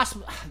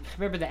 Possible.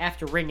 Remember the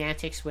after ring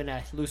antics when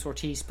Luis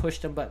Ortiz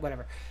pushed him, but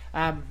whatever.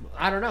 I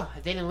don't know.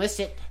 They didn't list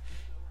it.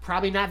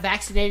 Probably not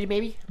vaccinated.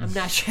 Maybe I'm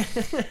not sure.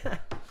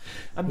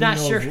 I'm not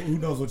sure. Who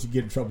knows what you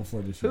get in trouble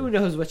for this year? Who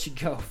knows what you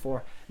go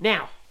for?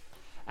 Now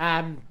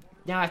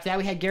after that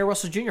we had Gary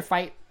Russell Jr.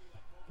 fight.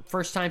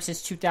 First time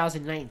since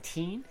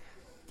 2019.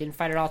 Didn't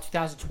fight at all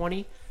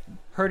 2020.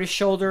 Hurt his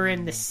shoulder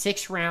in the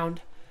 6th round.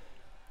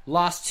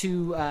 Lost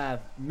to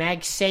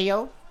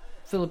Magsayo,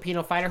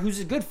 Filipino fighter, who's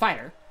a good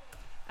fighter.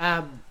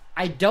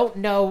 I don't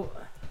know,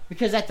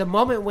 because at the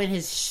moment when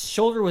his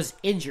shoulder was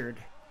injured,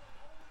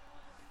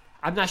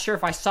 I'm not sure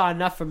if I saw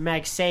enough from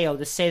Magsayo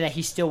to say that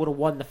he still would have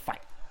won the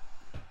fight.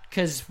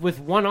 Because with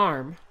one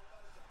arm,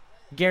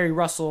 Gary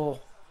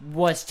Russell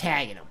was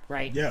tagging him,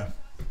 right? Yeah.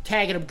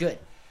 Tagging him good.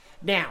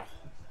 Now,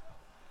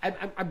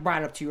 I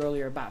brought up to you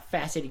earlier about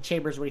Fascinating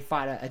Chambers when he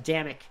fought a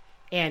Damek.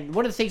 And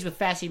one of the things with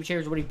Fascinating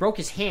Chambers, when he broke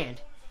his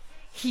hand,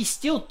 he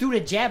still threw the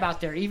jab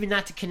out there, even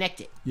not to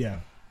connect it. Yeah.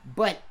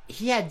 But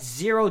he had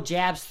 0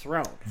 jabs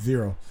thrown.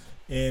 0.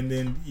 And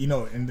then,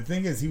 and the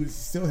thing is,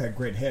 still had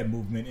great head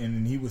movement, and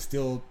then he was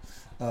still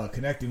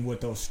connecting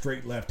with those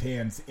straight left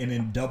hands and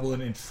then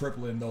doubling and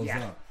tripling those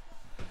up.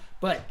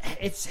 But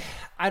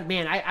I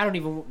don't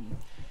even...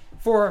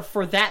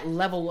 For that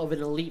level of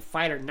an elite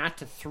fighter not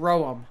to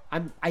throw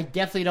him, I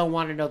definitely don't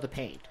want to know the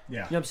pain. Yeah. You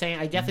know what I'm saying?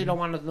 I definitely don't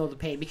want to know the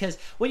pain, because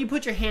when you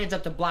put your hands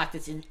up to block,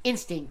 that's an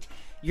instinct.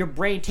 Your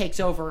brain takes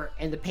over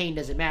and the pain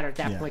doesn't matter at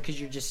that point because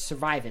you're just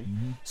surviving.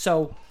 Mm-hmm.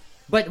 So,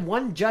 but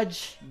one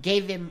judge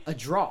gave him a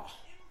draw.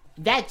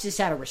 That's just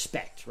out of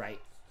respect, right?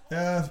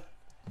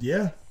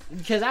 Yeah.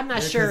 Because I'm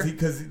not sure.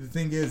 Because the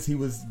thing is, he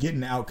was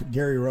getting out.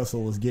 Gary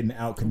Russell was getting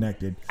out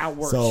connected.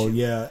 Outworked. So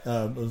yeah,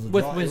 it was a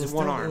draw. With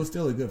one arm. It was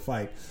still a good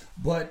fight.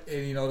 But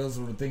those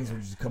are the things where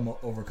you just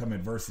overcome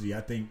adversity.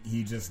 I think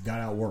he just got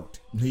outworked.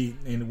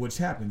 Which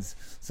happens.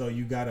 So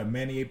you got a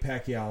Manny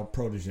Pacquiao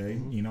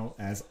protege.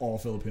 As all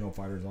Filipino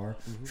fighters are,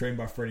 trained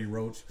by Freddie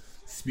Roach.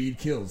 Speed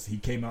kills. He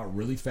came out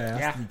really fast.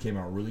 Yeah. He came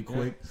out really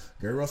quick.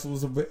 Gary Russell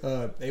was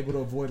able to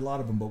avoid a lot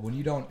of them. But when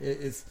you don't,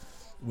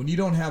 when you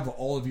don't have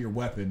all of your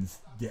weapons,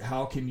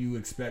 how can you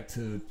expect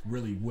to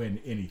really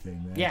win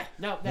anything, man? Yeah,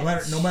 no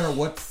matter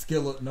what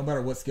skill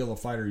of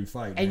fighter you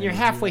fight, and man, you're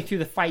halfway through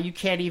the fight, you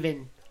can't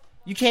even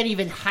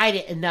hide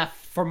it enough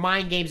for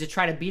mind games to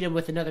try to beat him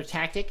with another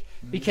tactic,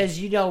 because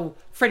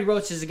Freddie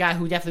Roach is a guy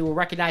who definitely will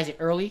recognize it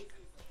early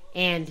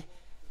and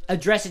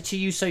address it to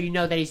you, so you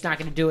know that he's not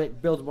going to do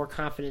it. Build more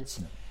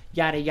confidence.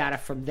 Yada yada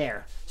from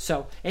there.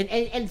 So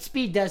and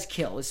speed does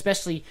kill,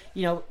 especially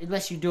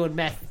unless you're doing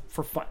meth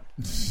for fun.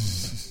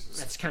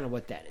 That's kind of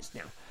what that is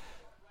now.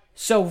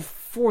 So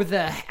for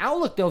the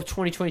outlook though of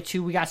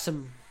 2022, we got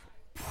some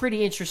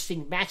pretty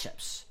interesting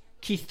matchups.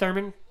 Keith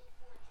Thurman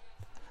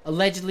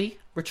allegedly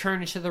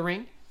returning to the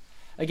ring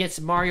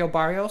against Mario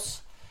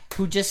Barrios,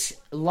 who just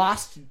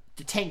lost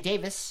to Tank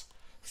Davis.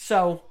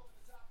 So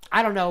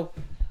I don't know,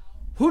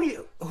 who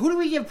do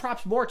we give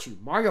props more to?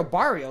 Mario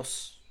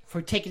Barrios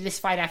for taking this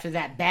fight after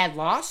that bad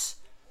loss,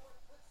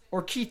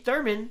 or Keith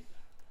Thurman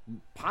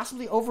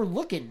possibly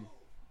overlooking?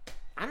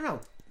 I don't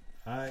know.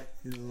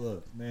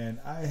 Look,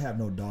 man, I have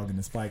no dog in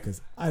this fight because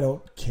I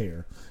don't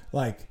care.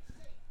 Like,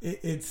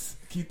 it's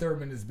Keith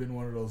Thurman has been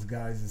one of those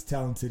guys, as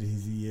talented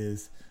as he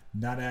is,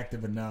 not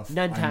active enough.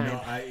 None time.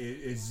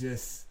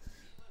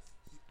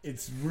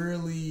 It's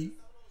really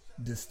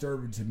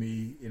disturbing to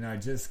me, and I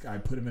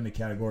put him in the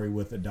category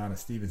with Adonis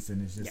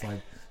Stevenson. It's just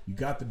like, you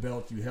got the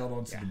belt, you held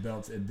on to the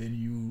belts, and then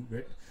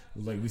you,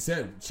 like we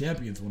said,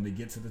 champions when they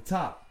get to the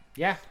top.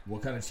 Yeah.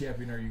 What kind of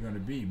champion are you going to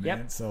be, man?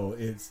 Yep. So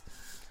it's,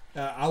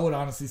 I would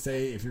honestly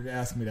say, if you're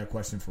asking me that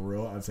question for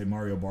real, I'd say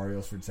Mario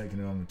Barrios for taking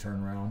it on the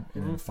turnaround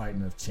and then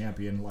fighting a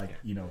champion like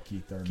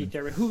Keith Thurman. Keith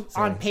Thurman, who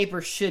on paper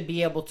should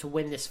be able to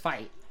win this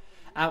fight.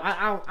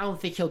 I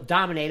don't think he'll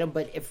dominate him,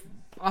 but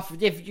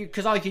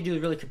because all you can do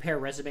is really compare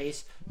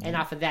resumes, and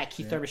off of that,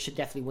 Keith Thurman should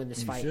definitely win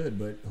this fight. He should,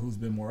 but who's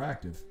been more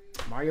active?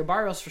 Mario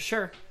Barrios for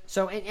sure.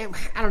 So, and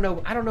I don't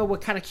know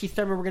what kind of Keith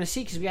Thurman we're going to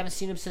see, because we haven't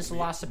seen him since the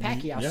loss to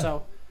Pacquiao.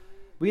 So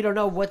we don't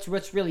know what's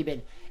really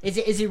been. Is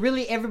it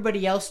really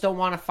everybody else don't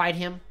want to fight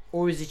him,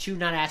 or is it you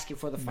not asking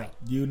for the fight?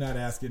 No, you not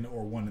asking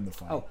or wanting the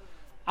fight. Oh,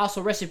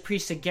 also rest in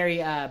peace to Gary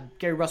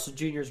Russell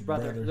Jr.'s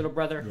little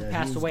brother, who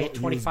passed away at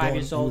 25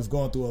 years old. He was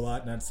going through a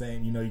lot. Not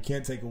saying you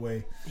can't take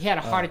away. He had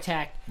a heart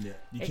attack. Yeah,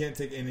 you can't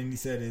take. And then he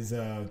said his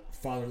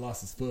father lost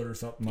his foot or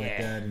something like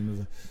that.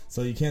 And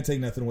so you can't take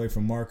nothing away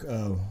from Mark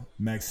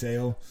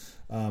Maxwell.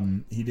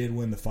 He did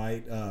win the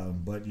fight,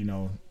 but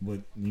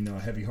with a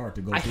heavy heart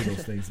to go through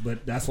those things.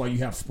 But that's why you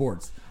have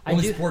sports.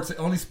 Only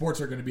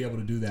sports are going to be able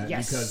to do that,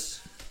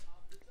 because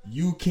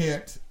you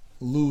can't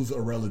lose a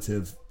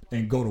relative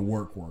and go to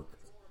work.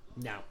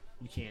 No,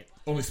 you can't.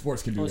 Only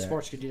sports can do that. Only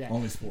sports can do that.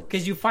 Only sports,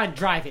 because you find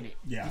drive in it.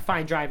 Yeah, you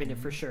find drive in it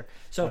for sure.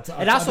 So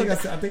I think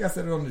I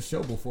said it on the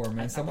show before,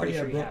 man.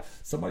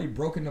 Somebody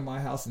broke into my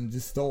house and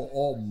just stole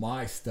all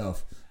my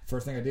stuff.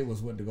 First thing I did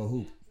was went to go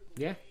hoop.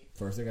 Yeah.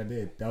 First thing I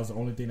did. That was the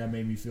only thing that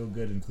made me feel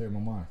good and clear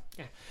my mind.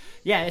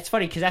 Yeah, it's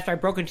funny because after I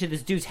broke into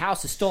this dude's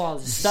house and stole all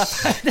his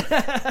stuff.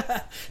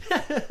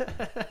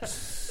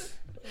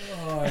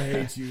 Oh, I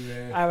hate you,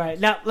 man. All right,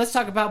 now let's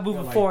talk about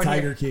moving forward.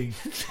 Tiger King.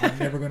 I'm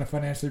never going to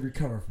financially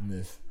recover from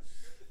this.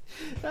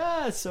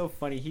 It's so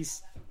funny.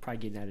 He's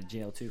probably getting out of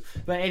jail too.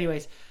 But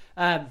anyways,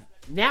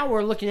 now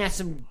we're looking at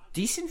some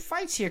decent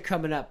fights here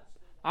coming up.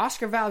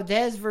 Oscar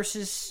Valdez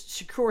versus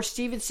Shakur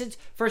Stevenson.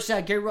 First,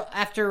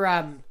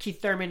 after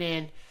Keith Thurman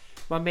and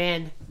my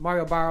man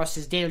Mario Barrios,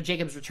 says Daniel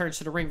Jacobs returns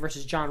to the ring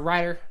versus John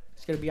Ryder.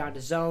 It's going to be on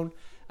the zone.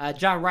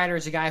 John Ryder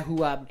is a guy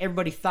who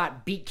everybody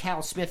thought beat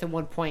Cal Smith at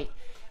one point.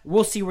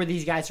 We'll see where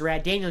these guys are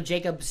at. Daniel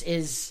Jacobs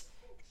is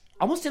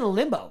almost in a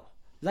limbo.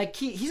 Like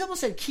he's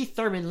almost at Keith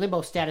Thurman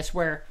limbo status,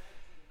 where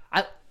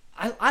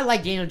I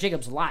like Daniel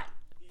Jacobs a lot.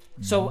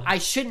 So I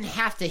shouldn't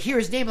have to hear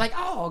his name like,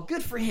 oh,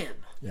 good for him.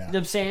 Yeah. You know what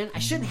I'm saying? I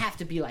shouldn't have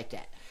to be like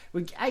that.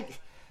 You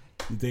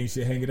think you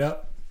should hang it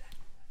up?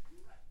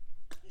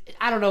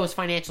 I don't know his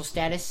financial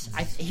status.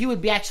 I think he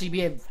would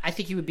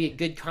be a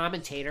good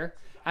commentator.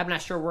 I'm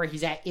not sure where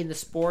he's at in the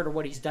sport or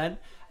what he's done.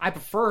 I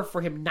prefer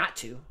for him not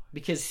to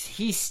because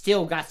he's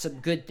still got some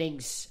good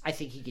things I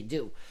think he can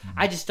do.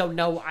 I just don't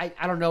know. I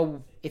don't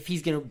know if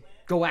he's going to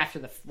go after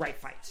the right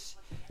fights.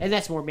 And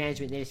that's more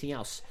management than anything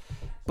else.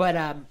 But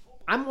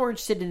I'm more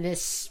interested in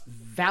this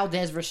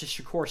Valdez versus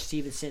Shakur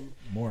Stevenson.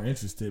 More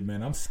interested,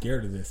 man. I'm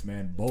scared of this,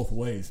 man. Both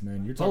ways,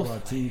 man. You're talking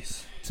about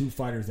two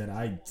fighters that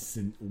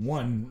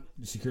one,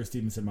 Shakur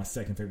Stevenson, my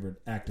second favorite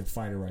active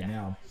fighter right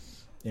now.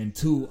 And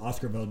two,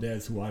 Oscar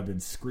Valdez, who I've been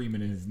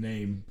screaming in his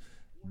name,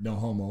 no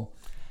homo,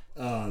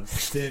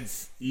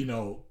 since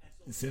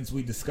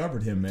we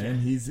discovered him, man.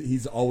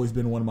 He's always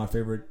been one of my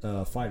favorite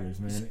fighters,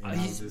 man. And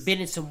he's been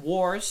in some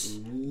wars,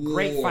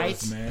 great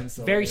fights, man.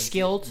 So very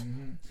skilled.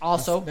 Mm-hmm.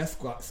 Also, that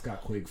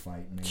Scott Quigg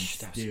fight, man.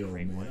 Still,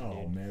 man.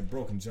 One, man,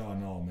 broken jaw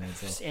and all, man.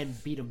 So.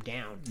 And beat him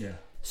down. Yeah.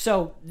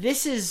 So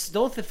this is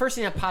the first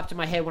thing that popped in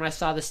my head when I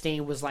saw this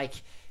thing was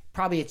like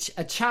probably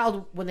a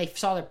child when they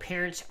saw their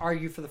parents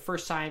argue for the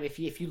first time. If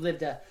you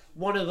lived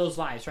one of those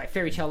lives, right,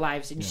 fairy tale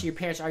lives, and you see your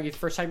parents argue the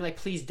first time, you're like,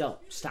 please don't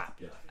stop.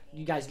 Yeah.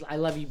 You guys, I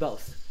love you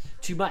both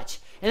too much,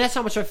 and that's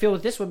how much I feel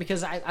with this one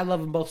because I love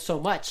them both so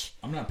much.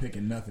 I'm not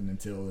picking nothing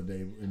until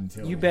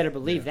you better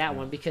believe that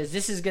one because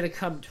this is gonna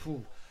come.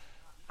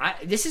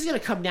 This is gonna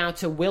come down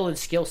to will and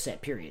skill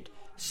set. Period.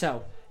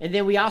 So, and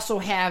then we also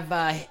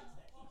have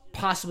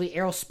possibly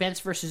Errol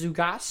Spence versus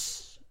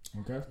Ugas.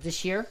 Okay.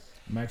 This year.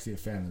 I'm actually a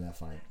fan of that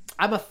fight.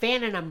 I'm a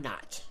fan and I'm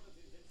not.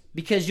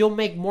 Because you'll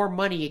make more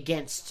money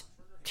against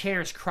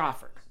Terrence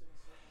Crawford.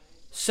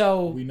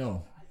 So we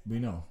know.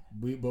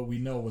 But we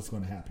know what's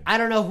going to happen. I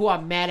don't know who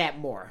I'm mad at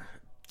more.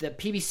 The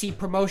PBC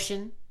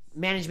promotion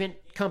management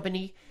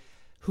company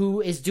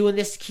who is doing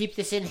this to keep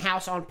this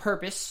in-house on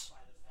purpose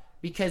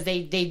because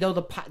they know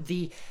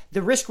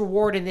the risk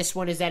reward in this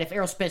one is that if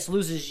Errol Spence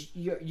loses,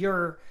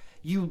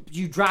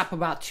 you drop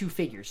about 2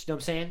 figures. You know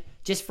what I'm saying?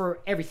 Just for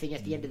everything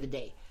at the end of the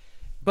day.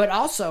 But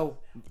also,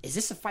 is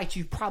this a fight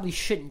you probably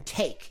shouldn't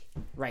take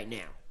right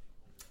now?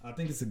 I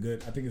think it's a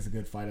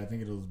good fight. I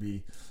think it'll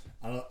be.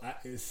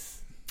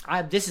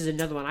 This is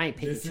another one I ain't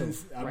picking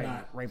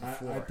right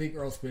before. I think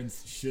Errol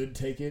Spence should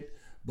take it,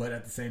 but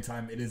at the same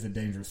time, it is a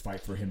dangerous fight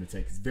for him to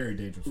take. It's very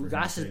dangerous for him to take.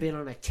 Ugas has been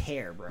on a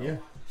tear, bro. Yeah.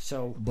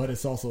 So, but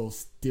it's also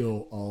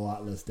still a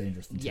lot less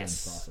dangerous than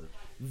Terrence Crawford.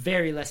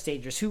 Very less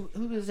dangerous. Who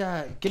is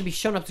going to be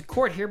shown up to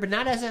court here, but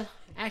not as a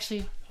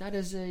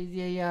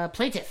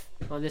plaintiff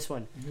on this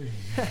one.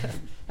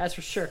 That's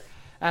for sure.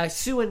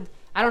 Suing.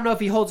 I don't know if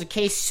he holds a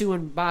case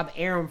suing Bob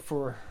Arum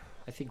for,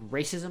 I think,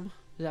 racism.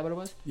 Is that what it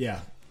was? Yeah.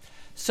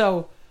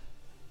 So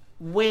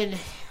when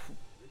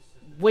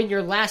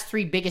your last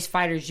 3 biggest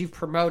fighters you've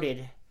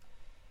promoted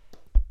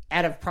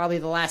out of probably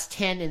the last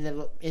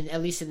 10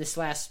 at least in this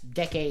last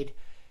decade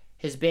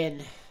has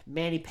been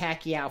Manny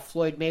Pacquiao,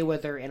 Floyd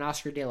Mayweather, and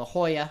Oscar De La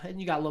Hoya,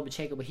 and you got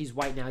Lomachenko, but he's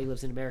white now. He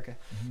lives in America.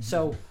 Mm-hmm.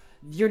 So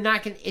you're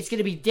not going. It's going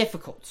to be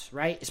difficult,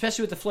 right?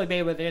 Especially with the Floyd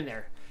Mayweather in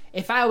there.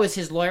 If I was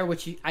his lawyer,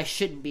 which I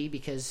shouldn't be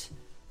because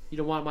you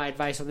don't want my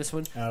advice on this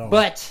one,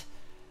 but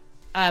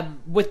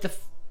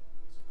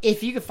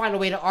if you could find a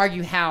way to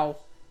argue how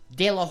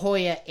De La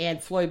Hoya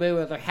and Floyd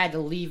Mayweather had to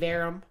leave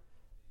Arum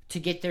to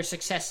get their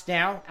success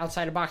now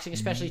outside of boxing,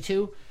 especially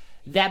too,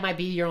 that might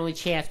be your only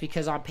chance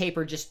because on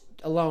paper, just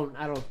alone,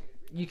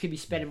 you could be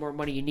spending more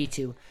money you need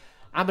to.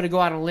 I'm going to go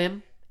out on a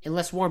limb.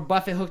 Unless Warren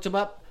Buffett hooked him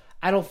up,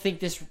 I don't think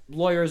this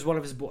lawyer is one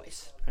of his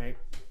boys. All right?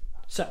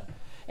 So,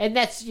 and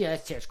that's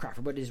Terrence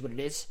Crawford, but it is what it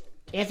is.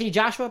 Anthony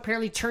Joshua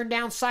apparently turned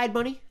down side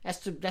money. That's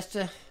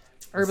the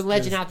urban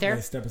legend out there.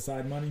 Step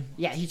aside money?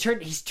 Yeah,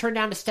 he's turned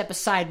down the step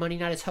aside money,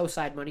 not his host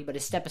side money, but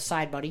his step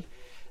aside money.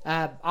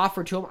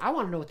 Offered to him. I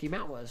want to know what the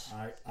amount was.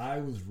 I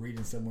was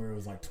reading somewhere it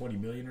was like $20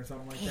 million or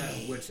something like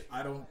that, which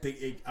I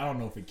don't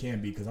know if it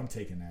can be because I'm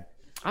taking that.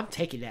 I'm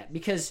taking that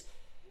because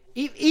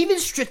even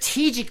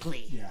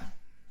strategically,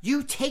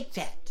 you take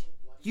that.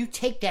 You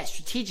take that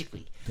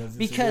strategically because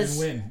it's a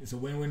win-win. It's a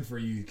win-win for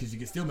you because you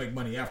can still make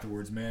money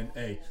afterwards, man.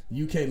 Hey,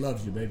 UK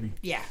loves you, baby.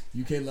 Yeah,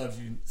 UK loves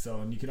you,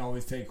 and you can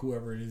always take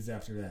whoever it is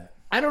after that.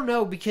 I don't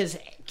know because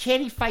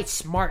can he fight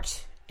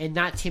smart and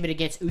not timid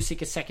against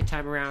Usyk a second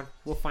time around?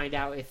 We'll find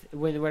out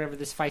whenever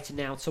this fight's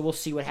announced. So we'll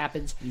see what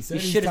happens. He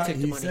should have took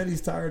the money. He said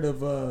he's tired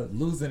of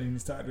losing and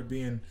he's tired of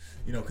being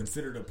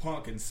considered a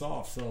punk and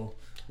soft. So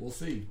we'll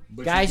see.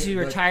 But guys who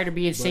are tired of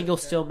being single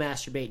still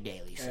masturbate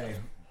daily. So. Hey,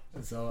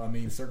 so I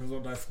mean, circles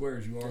don't die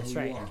squares. You are That's who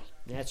right. you are.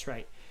 That's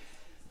right.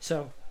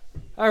 So,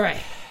 all right,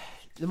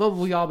 the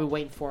moment we all been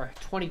waiting for,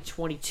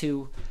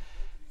 2022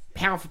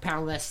 pound for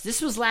pound list.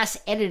 This was last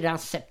edited on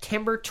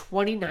September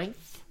 29th,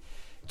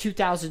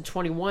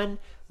 2021.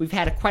 We've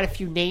had quite a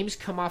few names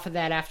come off of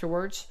that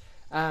afterwards.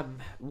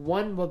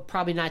 One will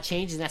probably not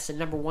change, and that's the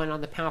number 1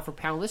 on the pound for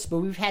pound list. But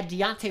we've had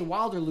Deontay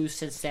Wilder lose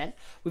since then.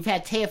 We've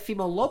had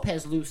Teofimo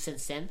Lopez lose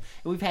since then,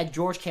 and we've had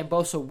George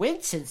Kambosos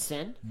win since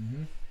then.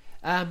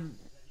 Mm-hmm.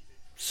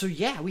 So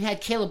yeah, we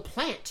had Caleb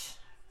Plant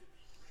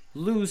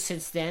lose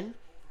since then,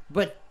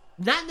 but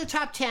not in the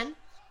top 10.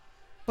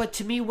 But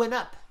to me, went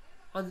up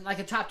on like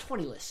a top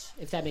 20 list,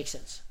 if that makes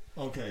sense.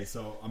 Okay,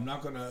 so I'm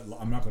not gonna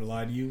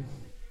lie to you.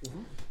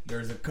 Mm-hmm.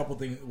 There's a couple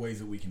ways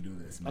that we can do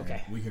this, man.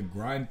 Okay. We can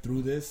grind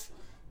through this.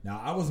 Now,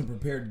 I wasn't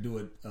prepared to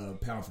do a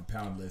pound for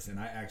pound list, and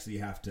I actually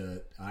have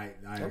to. I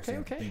actually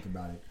have to think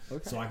about it.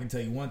 Okay. So I can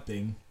tell you one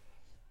thing.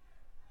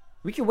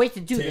 We can wait to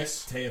do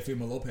this.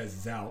 Teofimo Lopez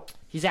is out.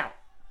 He's out.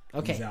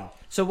 Okay. He's out.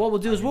 So what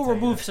we'll do is we'll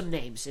remove some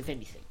names, if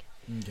anything.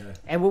 Okay.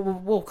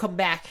 And we'll come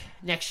back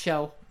next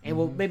show, and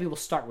we'll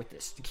start with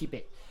this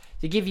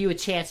to give you a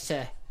chance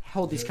to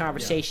hold these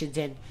conversations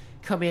and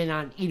come in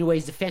on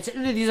Inoue's defense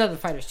and these other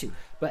fighters too.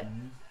 But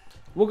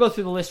we'll go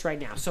through the list right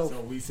now. So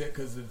we said,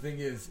 because the thing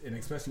is, and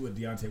especially with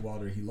Deontay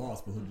Wilder, he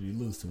lost, but who did he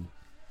lose to?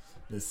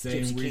 The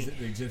same Gypsy reason,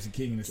 King. the Gypsy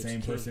King, the Gypsy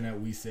same King. person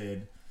that we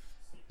said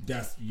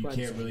you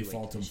can't really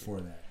fault him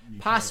for that.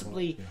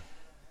 Possibly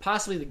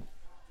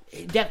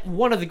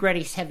one of the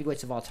greatest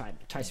heavyweights of all time,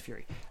 Tyson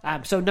Fury.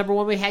 So number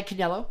 1 we had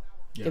Canelo.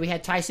 Yep. Then we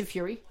had Tyson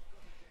Fury.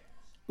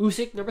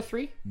 Usyk number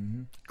 3.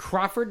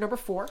 Crawford number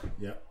 4.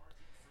 Yep.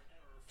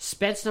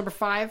 Spence number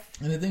 5.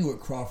 And the thing with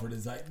Crawford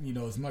is,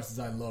 as much as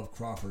I love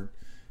Crawford,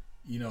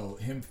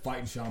 him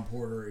fighting Sean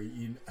Porter,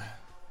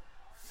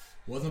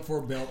 wasn't for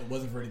a belt, it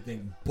wasn't for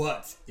anything,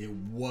 but it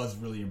was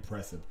really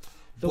impressive.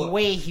 The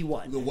way he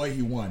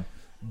won.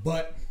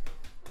 But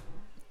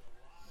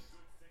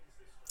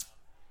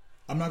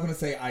I'm not going to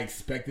say I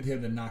expected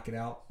him to knock him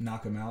out.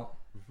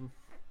 Mm-hmm.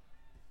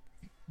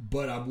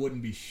 But I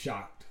wouldn't be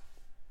shocked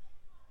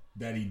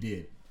that he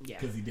did. Yeah.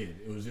 Because he did.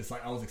 It was just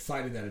like, I was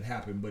excited that it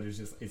happened, but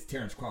it's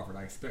Terrence Crawford.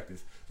 I expect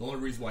this. The only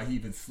reason why he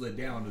even slid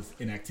down is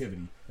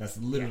inactivity. That's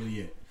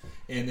literally it.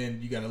 And then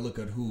you got to look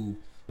at who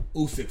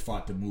Usyk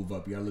fought to move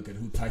up. You got to look at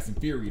who Tyson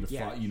Fury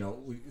fought.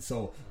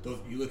 So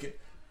you look at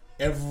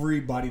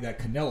everybody that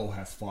Canelo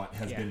has fought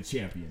has been a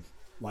champion.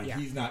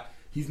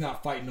 He's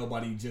not fighting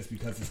nobody just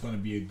because it's going to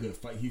be a good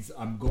fight.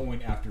 I'm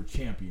going after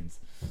champions.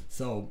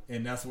 So,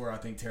 and that's where I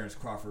think Terrence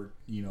Crawford,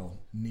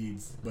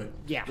 needs. But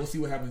we'll see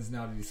what happens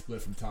now that he's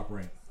split from Top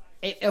Rank.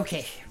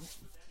 Okay,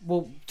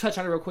 we'll touch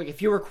on it real quick.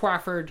 If you were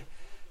Crawford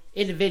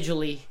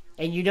individually,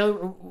 and you're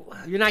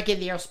not getting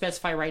the Errol Spence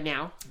fight right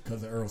now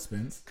because of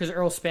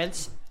Errol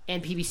Spence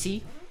and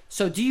PBC.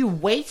 So, do you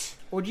wait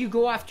or do you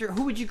go after?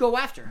 Who would you go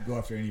after? Go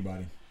after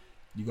anybody.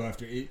 You go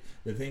after it.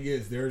 The thing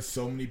is, there's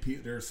so many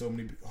people.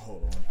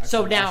 Hold on.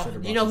 So now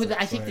you know who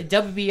I think the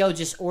WBO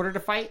just ordered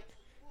a fight: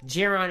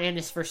 Jaron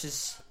Ennis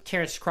versus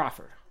Terrence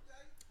Crawford.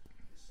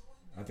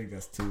 I think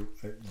that's too.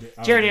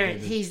 Jaron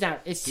Ennis, he's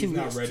not. It's too.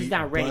 He's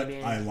not ready, but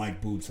man. I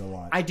like Boots a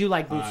lot. I do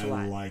like Boots a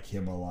lot. I like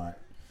him a lot.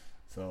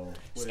 So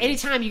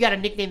anytime you got a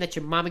nickname that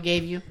your mama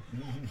gave you,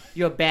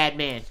 you're a bad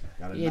man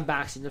in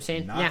boxing. You know what I'm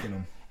saying? Knocking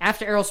him.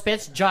 After Errol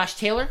Spence, Josh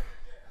Taylor,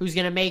 who's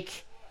gonna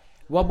make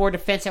one more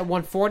defense at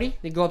 140,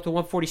 then go up to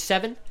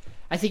 147.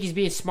 I think he's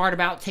being smart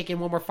about taking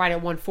one more fight at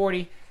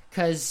 140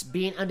 because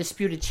being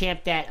undisputed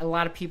champ that a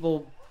lot of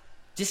people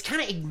just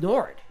kind of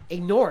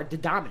ignored the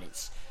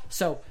dominance.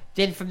 So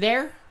then from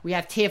there, we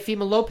have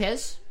Teofimo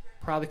Lopez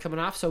probably coming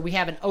off. So we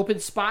have an open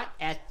spot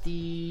at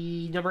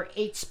the number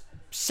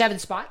 7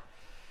 spot.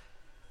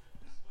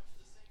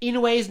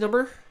 Inoue is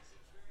number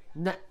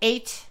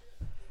 8.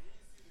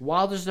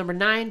 Wilder's number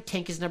 9.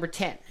 Tank is number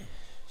 10.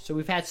 So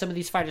we've had some of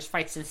these fighters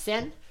fight since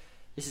then.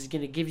 This is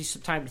going to give you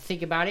some time to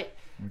think about it.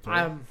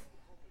 Okay.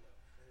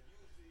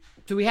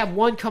 So we have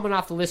one coming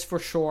off the list for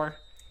sure,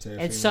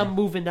 and some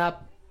moving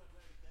up.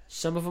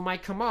 Some of them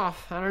might come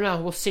off. I don't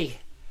know. We'll see.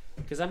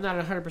 Because I'm not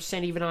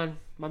 100% even on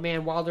my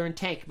man Wilder and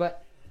Tank,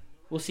 but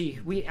we'll see.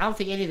 I don't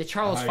think any of the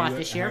Charlos fought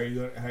this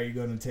year. How are you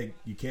going to take?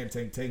 You can't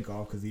take Tank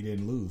off because he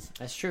didn't lose.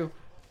 That's true.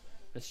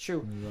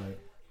 Right.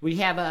 We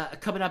have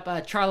coming up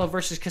Charlo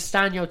versus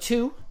Castano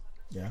 2.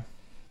 Yeah.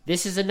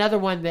 This is another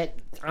one that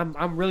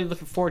I'm really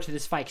looking forward to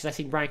this fight because I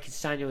think Brian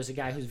Castano is a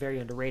guy who's very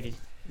underrated.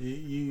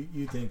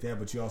 You think that,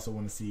 but you also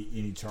want to see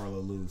any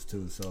Charlo lose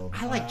too. So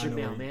I like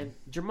Jamel, man.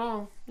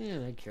 Jamal,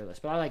 I care less,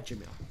 but I like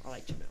Jamel.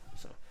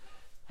 So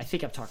I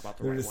think I'm talking about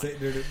the right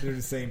one. They're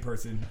the same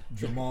person.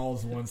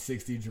 Jamal's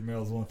 160,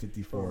 Jamel's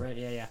 154. Right?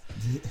 Yeah.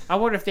 I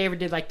wonder if they ever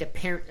did like the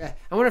parent.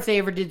 I wonder if they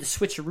ever did the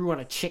switcheroo on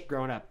a chick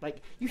growing up.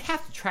 Like you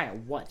have to try it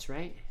once,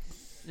 right?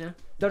 No?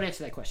 Don't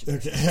answer that question.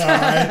 Okay, all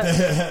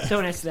right.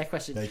 Don't answer that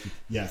question. Thank you.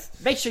 Yes.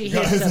 Make sure you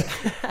hit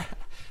us up.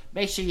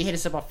 Make sure you hit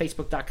us up on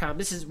Facebook.com.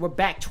 We're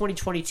back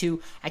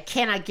 2022. I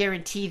cannot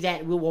guarantee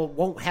that we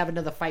won't have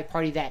another fight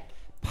party that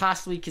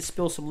possibly could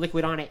spill some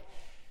liquid on it.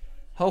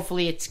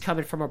 Hopefully it's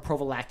coming from a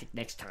prophylactic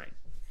next time.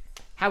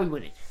 How we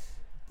winning?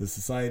 The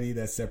society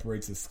that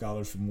separates the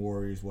scholars from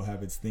warriors will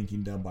have its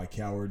thinking done by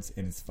cowards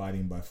and its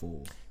fighting by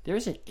fools. There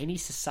isn't any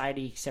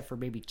society except for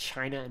maybe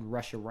China and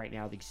Russia right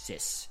now that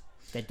exists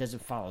that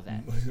doesn't follow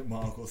that.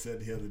 My uncle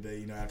said the other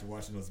day, after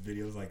watching those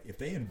videos, like, if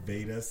they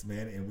invade us,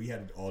 man, and we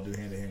had to all do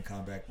hand-to-hand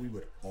combat, we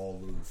would all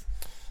lose.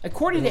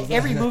 According to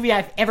every movie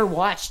I've ever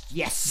watched,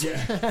 yes.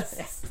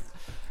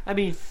 I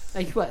mean,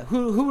 like what?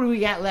 Who do we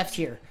got left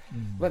here?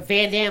 But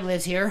Van Damme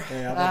lives here.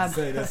 Hey, I'm about to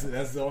say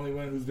that's the only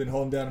one who's been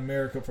holding down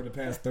America for the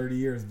past 30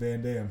 years.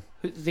 Van Damme.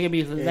 They're gonna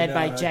be led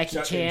by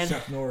Jackie Chan,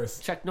 Chuck Norris.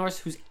 Chuck Norris,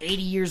 who's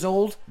 80 years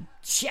old.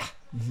 Yeah.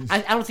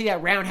 I don't think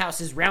that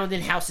roundhouse is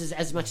rounding houses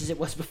as much as it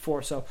was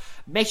before. So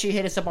make sure you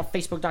hit us up on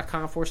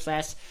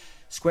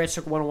Facebook.com/Squared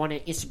Circle 101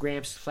 and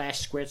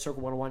Instagram/Squared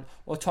Circle 101,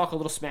 or talk a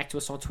little smack to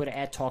us on Twitter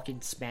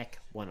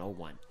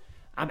 @TalkingSmack101.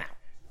 I'm out.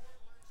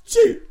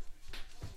 Cheers.